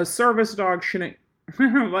 a service dog shouldn't,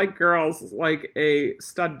 like girls, like a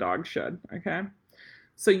stud dog should, okay?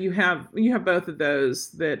 So you have both of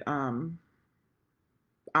those that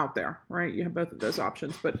out there, right? You have both of those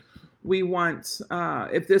options, but we want,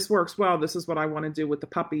 if this works well, this is what I want to do with the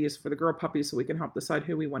puppies, for the girl puppies, so we can help decide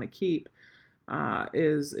who we want to keep,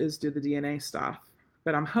 is do the DNA stuff.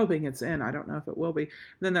 But I'm hoping it's in. I don't know if it will be. And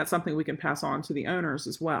then that's something we can pass on to the owners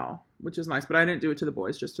as well, which is nice. But I didn't do it to the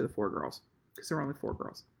boys, just to the 4 girls, because there were only 4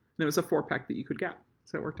 girls. And it was a 4-pack that you could get.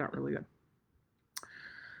 So it worked out really good.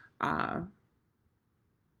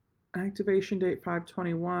 Activation date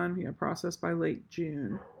 5/21. Yeah, processed by late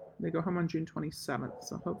June. They go home on June 27th.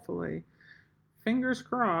 So hopefully, fingers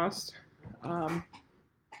crossed,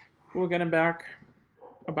 we'll get them back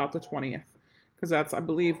about the 20th. Because that's, I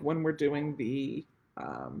believe, when we're doing the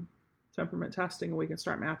temperament testing, and we can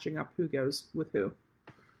start matching up who goes with who.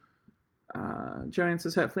 Joanne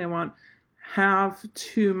says, hopefully I won't have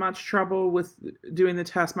too much trouble with doing the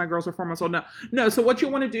test. My girls are 4 months old. No. So what you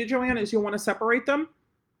want to do, Joanne, is you'll want to separate them.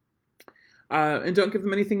 And don't give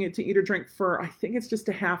them anything to eat or drink for, I think it's just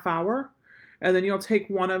a half hour. And then you'll take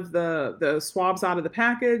one of the swabs out of the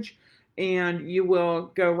package, and you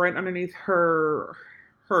will go right underneath her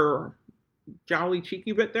jolly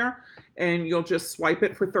cheeky bit there, and you'll just swipe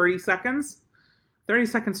it for 30 seconds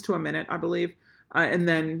to a minute, I believe. And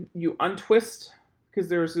then you untwist, because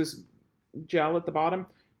there's this gel at the bottom.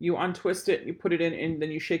 You untwist it, you put it in, and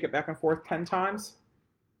then you shake it back and forth 10 times.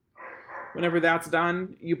 Whenever that's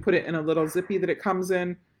done, you put it in a little zippy that it comes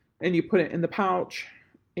in, and you put it in the pouch,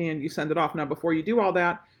 and you send it off. Now, before you do all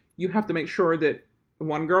that, you have to make sure that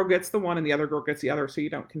one girl gets the one and the other girl gets the other, so you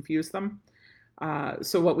don't confuse them.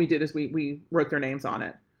 So what we did is we wrote their names on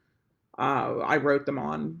it. I wrote them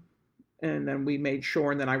on, and then we made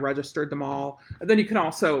sure, and then I registered them all. And then you can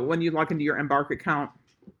also, when you log into your Embark account,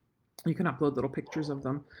 you can upload little pictures of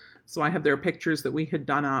them. So I have their pictures that we had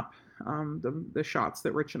done up, the shots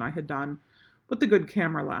that Rich and I had done with the good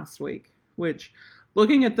camera last week, which,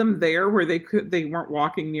 looking at them there where they weren't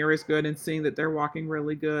walking near as good, and seeing that they're walking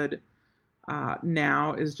really good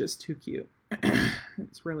now is just too cute.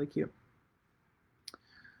 It's really cute.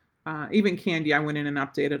 Even Candy, I went in and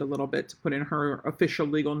updated a little bit to put in her official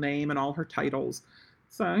legal name and all her titles.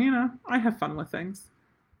 So, you know, I have fun with things.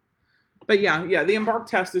 But yeah, the Embark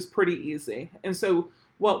test is pretty easy. And so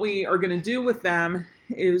what we are going to do with them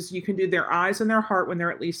is you can do their eyes and their heart when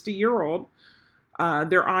they're at least a year old.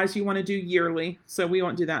 Their eyes you want to do yearly, so we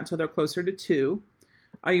won't do that until they're closer to 2.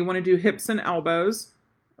 You want to do hips and elbows,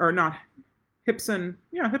 or not hips and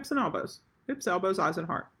elbows. Hips, elbows, eyes, and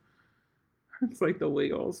heart. It's like the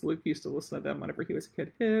Wiggles. Luke used to listen to them whenever he was a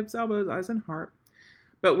kid. Hips, elbows, eyes, and heart.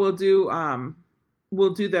 But we'll do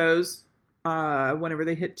those whenever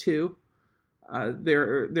they hit 2.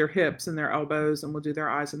 Their hips and their elbows, and we'll do their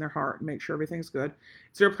eyes and their heart and make sure everything's good.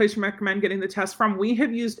 Is there a place you recommend getting the test from? We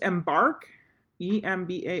have used Embark,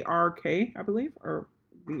 EMBARK, I believe, or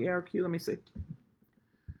BARQ. Let me see.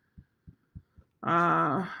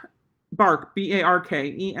 Bark, BARK,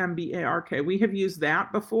 EMBARK. We have used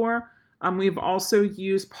that before. We've also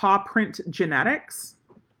used Paw Print Genetics.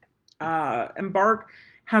 Embark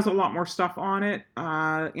has a lot more stuff on it.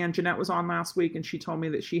 And Jeanette was on last week, and she told me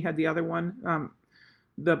that she had the other one,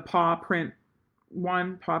 the Paw Print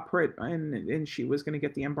one, and she was going to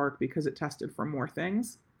get the Embark because it tested for more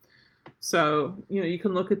things. So, you know, you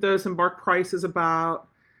can look at those. Embark price is about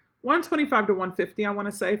 $125 to $150, I want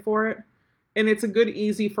to say, for it. And it's a good,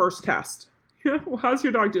 easy first test. Well, how's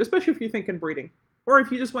your dog do? Especially if you're thinking breeding. Or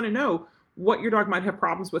if you just want to know what your dog might have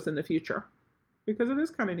problems with in the future. Because it is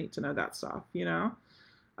kind of neat to know that stuff, you know?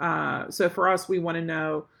 So for us, we want to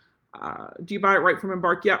know, do you buy it right from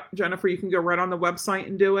Embark? Yep, Jennifer, you can go right on the website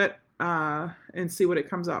and do it. and see what it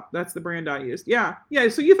comes up. That's the brand I used. Yeah. Yeah.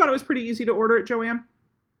 So you thought it was pretty easy to order it, Joanne?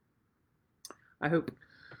 I hope.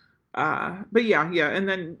 But yeah. And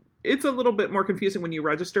then it's a little bit more confusing when you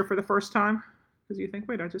register for the first time because you think,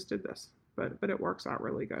 wait, I just did this. But it works out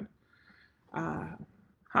really good.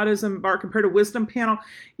 How does Embark compare to Wisdom Panel?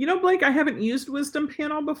 You know, Blake, I haven't used Wisdom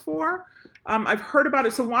Panel before. I've heard about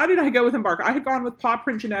it. So why did I go with Embark? I had gone with Paw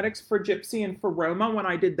Print Genetics for Gypsy and for Roma when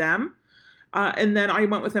I did them. And then I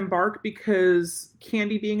went with Embark because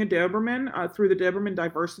Candy being a Doberman, through the Doberman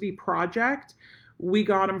Diversity Project, we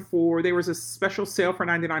got them there was a special sale for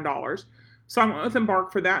 $99. So I went with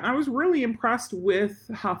Embark for that. And I was really impressed with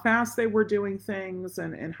how fast they were doing things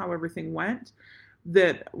and how everything went.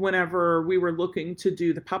 That whenever we were looking to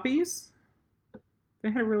do the puppies,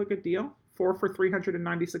 they had a really good deal. 4 for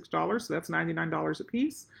 $396. So that's $99 a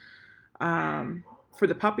piece for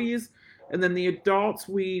the puppies. And then the adults,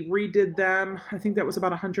 we redid them. I think that was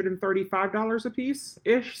about $135 a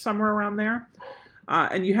piece-ish, somewhere around there.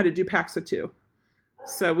 And you had to do packs of 2.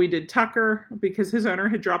 So we did Tucker because his owner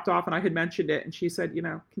had dropped off and I had mentioned it. And she said, you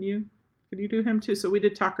know, can you do him too? So we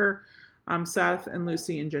did Tucker, Seth, and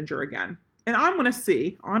Lucy and Ginger again. And I want to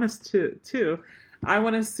see, honest too, I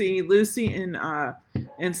want to see Lucy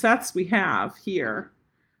and Seth's we have here.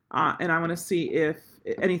 And I want to see if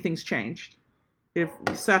anything's changed. If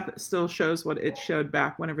Seth still shows what it showed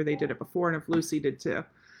back whenever they did it before, and if Lucy did too.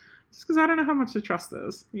 Just because I don't know how much to trust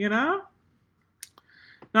those, you know?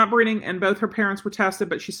 Not breeding, and both her parents were tested,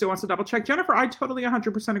 but she still wants to double check. Jennifer, I totally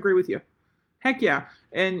 100% agree with you. Heck yeah.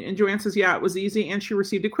 And Joanne says, yeah, it was easy, and she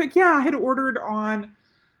received it quick. Yeah, I had ordered on,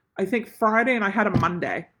 I think, Friday, and I had a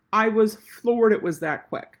Monday. I was floored it was that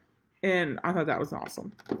quick. And I thought that was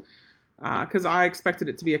awesome. Because I expected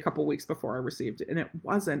it to be a couple weeks before I received it, and it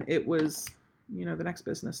wasn't. It was, you know, the next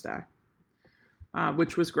business day,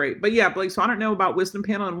 which was great. But yeah, Blake, so I don't know about Wisdom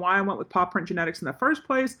Panel and why I went with Paw Print Genetics in the first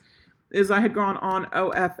place is I had gone on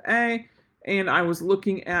OFA and I was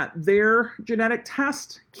looking at their genetic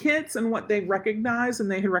test kits and what they recognize,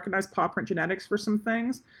 and they had recognized Paw Print Genetics for some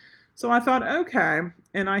things. So I thought, okay,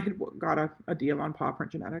 and I had got a deal on Paw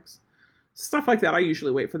Print Genetics. Stuff like that, I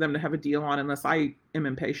usually wait for them to have a deal on unless I am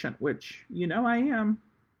impatient, which, you know, I am.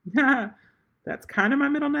 That's kind of my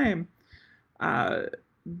middle name.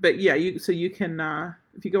 But yeah, you can,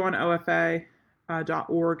 if you go on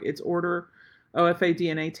OFA.org, it's order OFA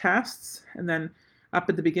DNA tests. And then up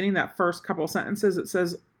at the beginning, that first couple of sentences, it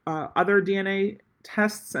says other DNA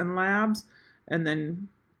tests and labs. And then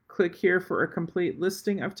click here for a complete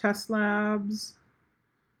listing of test labs.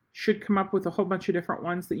 Should come up with a whole bunch of different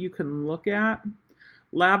ones that you can look at.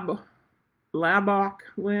 Laboclin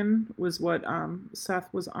was what Seth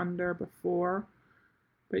was under before.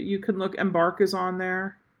 But you can look, Embark is on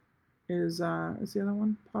there. Is the other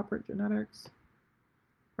one? Paw Print Genetics.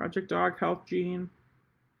 Project Dog Health Gene.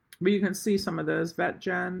 But you can see some of those.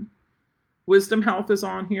 VetGen. Wisdom Health is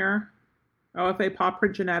on here. OFA Paw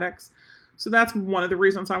Print Genetics. So that's one of the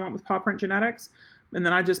reasons I went with Paw Print Genetics. And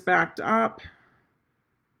then I just backed up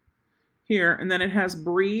here. And then it has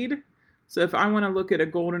breed. So if I want to look at a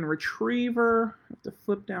golden retriever, I have to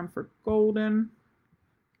flip down for golden.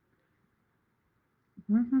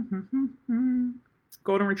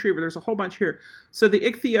 Golden retriever, there's a whole bunch here. So the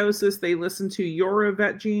ichthyosis, they listen to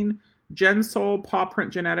UroVetGene, GenSoul, Paw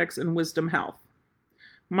Print Genetics, and Wisdom Health.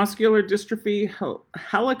 Muscular dystrophy,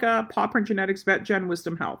 Helica, Paw Print Genetics, VetGen,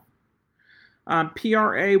 Wisdom Health.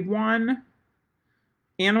 PRA1,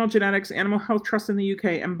 Animal Genetics, Animal Health Trust in the UK,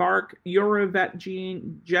 Embark,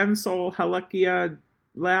 UroVetGene, GenSoul, Helica,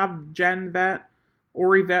 Lab, GenVet,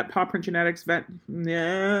 OriVet, Paw Print Genetics, Vet.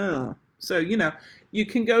 No. So, you know, you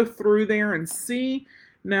can go through there and see.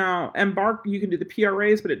 Now, Embark, you can do the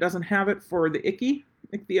PRAs, but it doesn't have it for the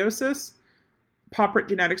ichthyosis. Paw Print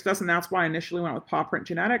Genetics doesn't. That's why I initially went with Paw Print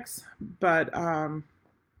Genetics. But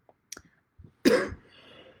it's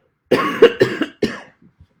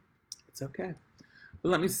okay. But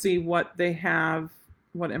let me see what they have,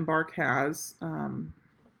 what Embark has.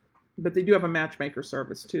 But they do have a matchmaker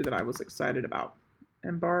service, too, that I was excited about.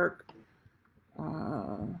 Embark.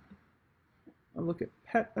 I'll look at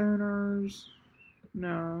pet owners.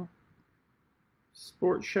 No.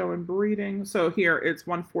 Sports show and breeding. So here it's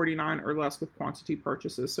 $149 or less with quantity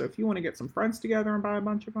purchases. So if you want to get some friends together and buy a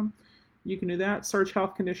bunch of them, you can do that. Search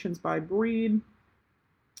health conditions by breed.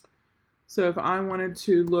 So if I wanted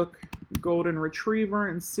to look golden retriever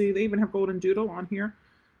and see, they even have golden doodle on here.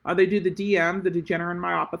 They do the DM, the degenerate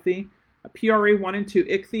myopathy, a PRA 1 and 2,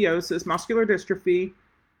 ichthyosis, muscular dystrophy,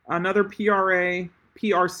 another PRA,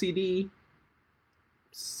 PRCD,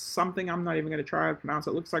 something I'm not even going to try to pronounce.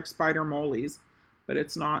 It looks like spider moles, but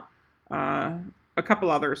it's not. A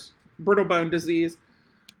couple others brittle bone disease.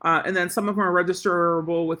 And then some of them are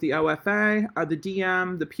registerable with the OFA, the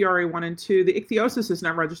DM, the PRA1 and 2. The ichthyosis is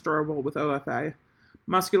not registerable with OFA.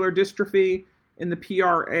 Muscular dystrophy in the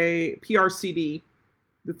PRCD.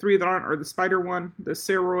 The three that aren't are the spider one, the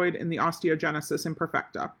ceroid, and the osteogenesis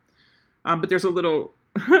imperfecta. But there's a little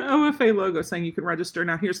OFA logo saying you can register.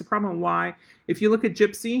 Now, here's the problem why. If you look at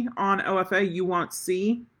Gypsy on OFA, you won't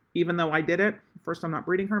see, even though I did it. First, I'm not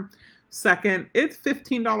breeding her. Second, it's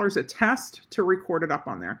 $15 a test to record it up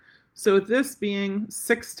on there. So this being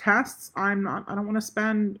 6 tests, I don't want to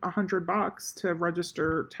spend $100 to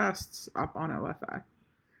register tests up on OFA.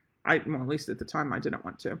 Well, at least at the time I didn't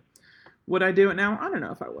want to. Would I do it now? I don't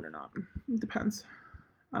know if I would or not. It depends.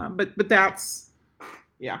 But that's,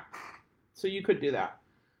 yeah. So you could do that.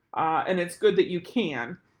 And it's good that you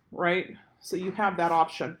can, right? So you have that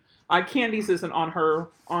option. Candies isn't on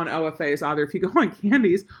OFAs either. If you go on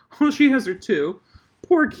Candies, she has her 2.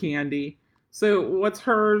 Poor Candy. So what's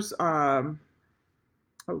hers? Oh,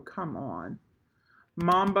 come on.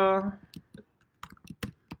 Mamba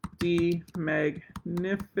di Magnifico.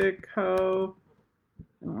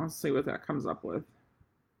 Let's see what that comes up with.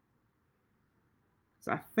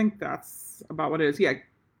 So I think that's about what it is. Yeah.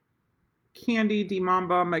 Candy di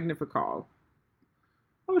Mamba Magnifico.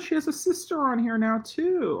 Oh, she has a sister on here now,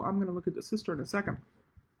 too. I'm going to look at the sister in a second.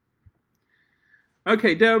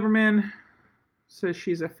 Okay, Doberman says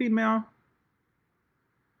she's a female.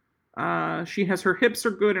 She has her hips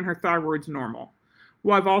are good and her thyroid's normal.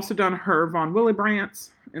 Well, I've also done her Von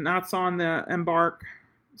Willebrandts, and that's on the Embark.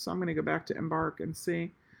 So I'm going to go back to Embark and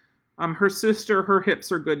see. Her sister, her hips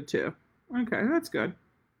are good, too. Okay, that's good.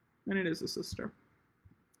 And it is a sister.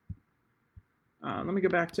 Let me go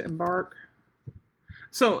back to Embark.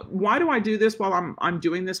 So why do I do this while I'm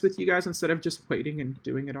doing this with you guys instead of just waiting and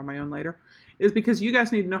doing it on my own later? Is because you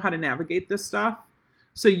guys need to know how to navigate this stuff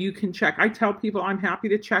so you can check. I tell people I'm happy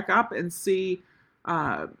to check up and see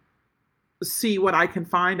what I can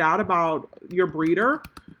find out about your breeder,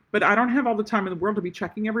 but I don't have all the time in the world to be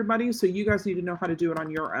checking everybody, so you guys need to know how to do it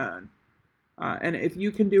on your own. And if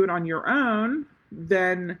you can do it on your own,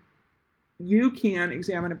 then you can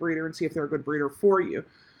examine a breeder and see if they're a good breeder for you.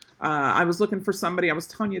 I was looking for somebody, I was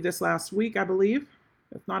telling you this last week, I believe.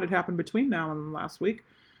 If not, it happened between now and last week.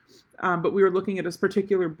 But we were looking at this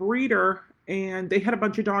particular breeder, and they had a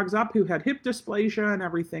bunch of dogs up who had hip dysplasia and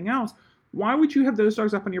everything else. Why would you have those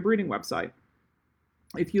dogs up on your breeding website?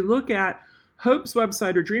 If you look at Hope's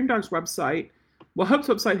website or Dream Dog's website, well, Hope's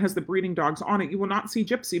website has the breeding dogs on it. You will not see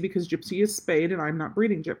Gypsy because Gypsy is spayed, and I'm not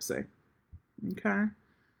breeding Gypsy. Okay?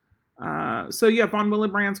 So yeah, Von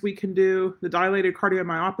Willebrandts we can do. The dilated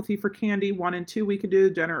cardiomyopathy for Candy, 1 and 2 we can do.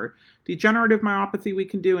 Degenerative myopathy we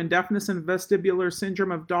can do. And deafness and vestibular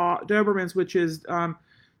syndrome of Dobermans, which is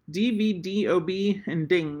DVDOB and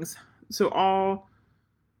DINGS. So all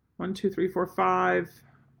 1, 2, 3, 4, 5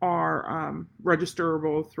 are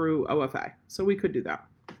registerable through OFA. So we could do that.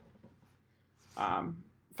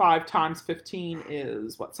 5 times 15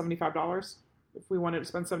 is what, $75? If we wanted to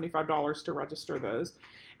spend $75 to register those.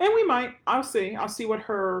 And we might, I'll see what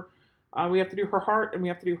her, we have to do her heart and we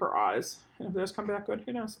have to do her eyes. And if those come back good,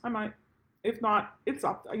 who knows? I might. If not, it's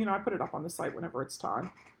up, I put it up on the site whenever it's time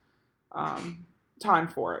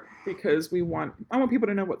for it, because I want people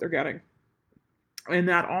to know what they're getting. And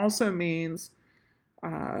that also means,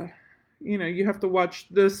 you have to watch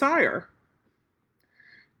the sire,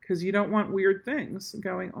 because you don't want weird things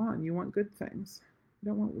going on. You want good things. You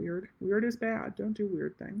don't want weird. Weird is bad. Don't do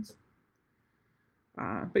weird things.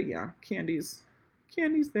 But yeah, Candy's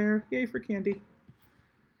there. Yay for Candy.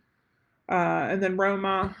 And then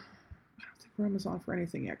Roma. I don't think Roma's on for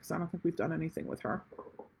anything yet, because I don't think we've done anything with her.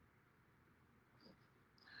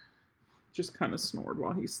 Just kind of snored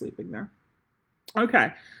while he's sleeping there.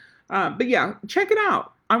 Okay. But yeah, check it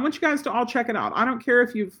out. I want you guys to all check it out. I don't care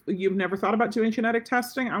if you've never thought about doing genetic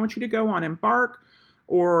testing. I want you to go on Embark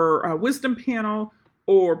or Wisdom Panel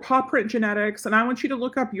or Paw Print Genetics, and I want you to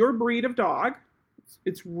look up your breed of dog.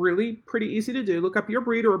 It's really pretty easy to do. Look up your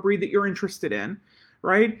breed or a breed that you're interested in,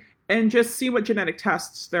 right? And just see what genetic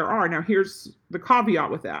tests there are. Now, here's the caveat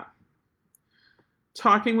with that.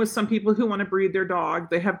 Talking with some people who want to breed their dog,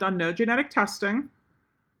 they have done no genetic testing,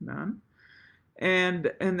 none. And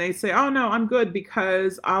they say, oh, no, I'm good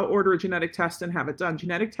because I'll order a genetic test and have it done.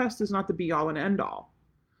 Genetic test is not the be-all and end-all.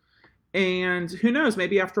 And who knows,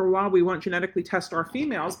 maybe after a while we won't genetically test our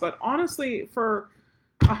females. But honestly, for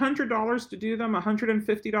 $100 to do them,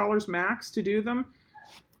 $150 max to do them,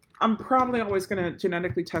 I'm probably always going to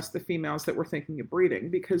genetically test the females that we're thinking of breeding,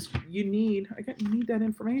 because you need that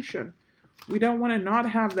information. We don't want to not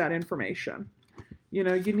have that information. You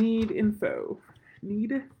need info.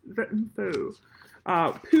 Need the info.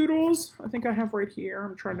 Poodles, I think I have right here.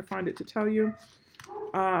 I'm trying to find it to tell you.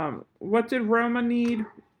 What did Roma need?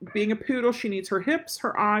 Being a poodle, she needs her hips,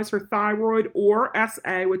 her eyes, her thyroid, or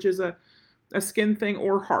SA, which is a skin thing,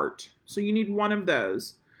 or heart. So you need one of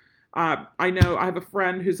those. I know I have a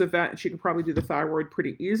friend who's a vet, and she can probably do the thyroid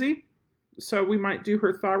pretty easy. So we might do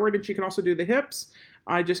her thyroid, and she can also do the hips.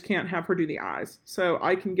 I just can't have her do the eyes. So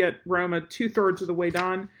I can get Roma 2/3 of the way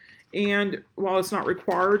done. And while it's not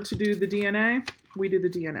required to do the DNA, we do the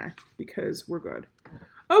DNA because we're good.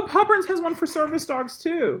 Oh, Pupperns has one for service dogs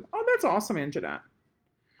too. Oh, that's awesome, Anjanette.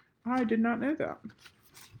 I did not know that.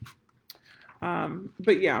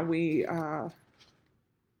 But yeah, we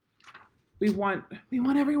want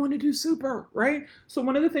everyone to do super, right? So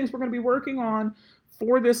one of the things we're going to be working on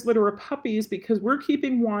for this litter of puppies, because we're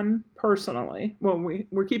keeping one personally. Well,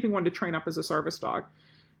 we're keeping one to train up as a service dog.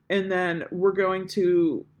 And then we're going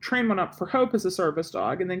to train one up for Hope as a service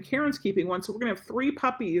dog. And then Karen's keeping one. So we're going to have 3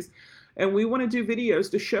 puppies. And we want to do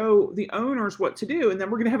videos to show the owners what to do. And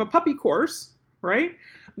then we're going to have a puppy course, right?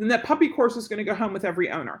 And that puppy course is going to go home with every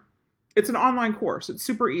owner. It's an online course. It's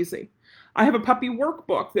super easy. I have a puppy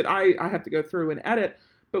workbook that I have to go through and edit.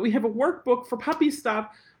 But we have a workbook for puppy stuff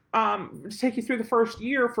to take you through the first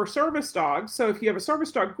year for service dogs. So if you have a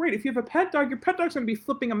service dog, great. If you have a pet dog, your pet dog's going to be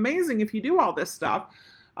flipping amazing if you do all this stuff.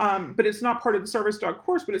 But it's not part of the service dog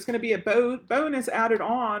course, but it's going to be a bonus added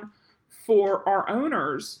on for our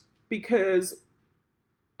owners, because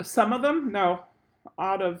some of them,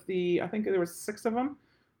 out of I think there was 6 of them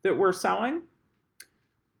that we're selling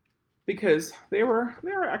because they were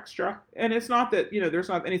extra. And it's not that, there's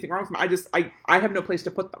not anything wrong with them. I have no place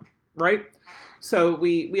to put them, right? So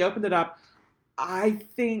we opened it up. I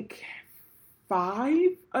think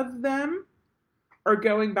 5 of them are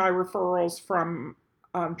going by referrals from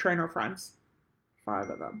trainer friends. 5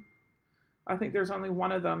 of them. I think there's only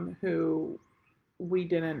one of them who we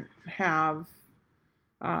didn't have.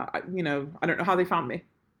 I don't know how they found me,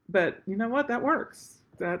 but you know what? That works.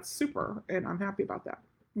 That's super, and I'm happy about that.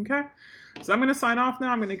 Okay, so I'm going to sign off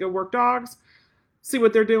now. I'm going to go work dogs, see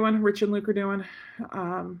what they're doing. Rich and Luke are doing.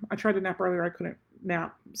 I tried to nap earlier. I couldn't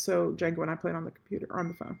nap, so Django and I played on the computer or on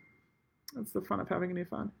the phone. That's the fun of having a new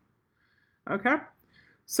phone. Okay.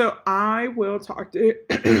 So I will talk to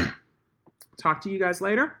you guys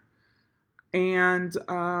later and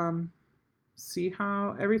see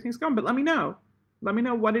how everything's going. But let me know. Let me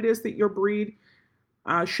know what it is that your breed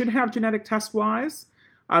should have genetic test-wise.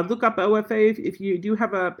 Look up OFA. If you do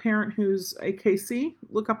have a parent who's AKC,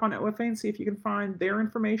 look up on OFA and see if you can find their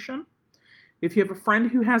information. If you have a friend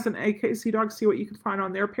who has an AKC dog, see what you can find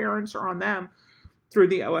on their parents or on them through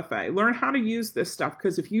the OFA. Learn how to use this stuff,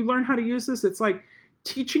 because if you learn how to use this, it's like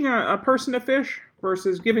teaching a person to fish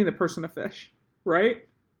versus giving the person a fish, right?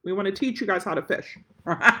 We want to teach you guys how to fish.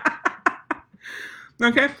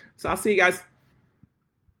 Okay, so I'll see you guys.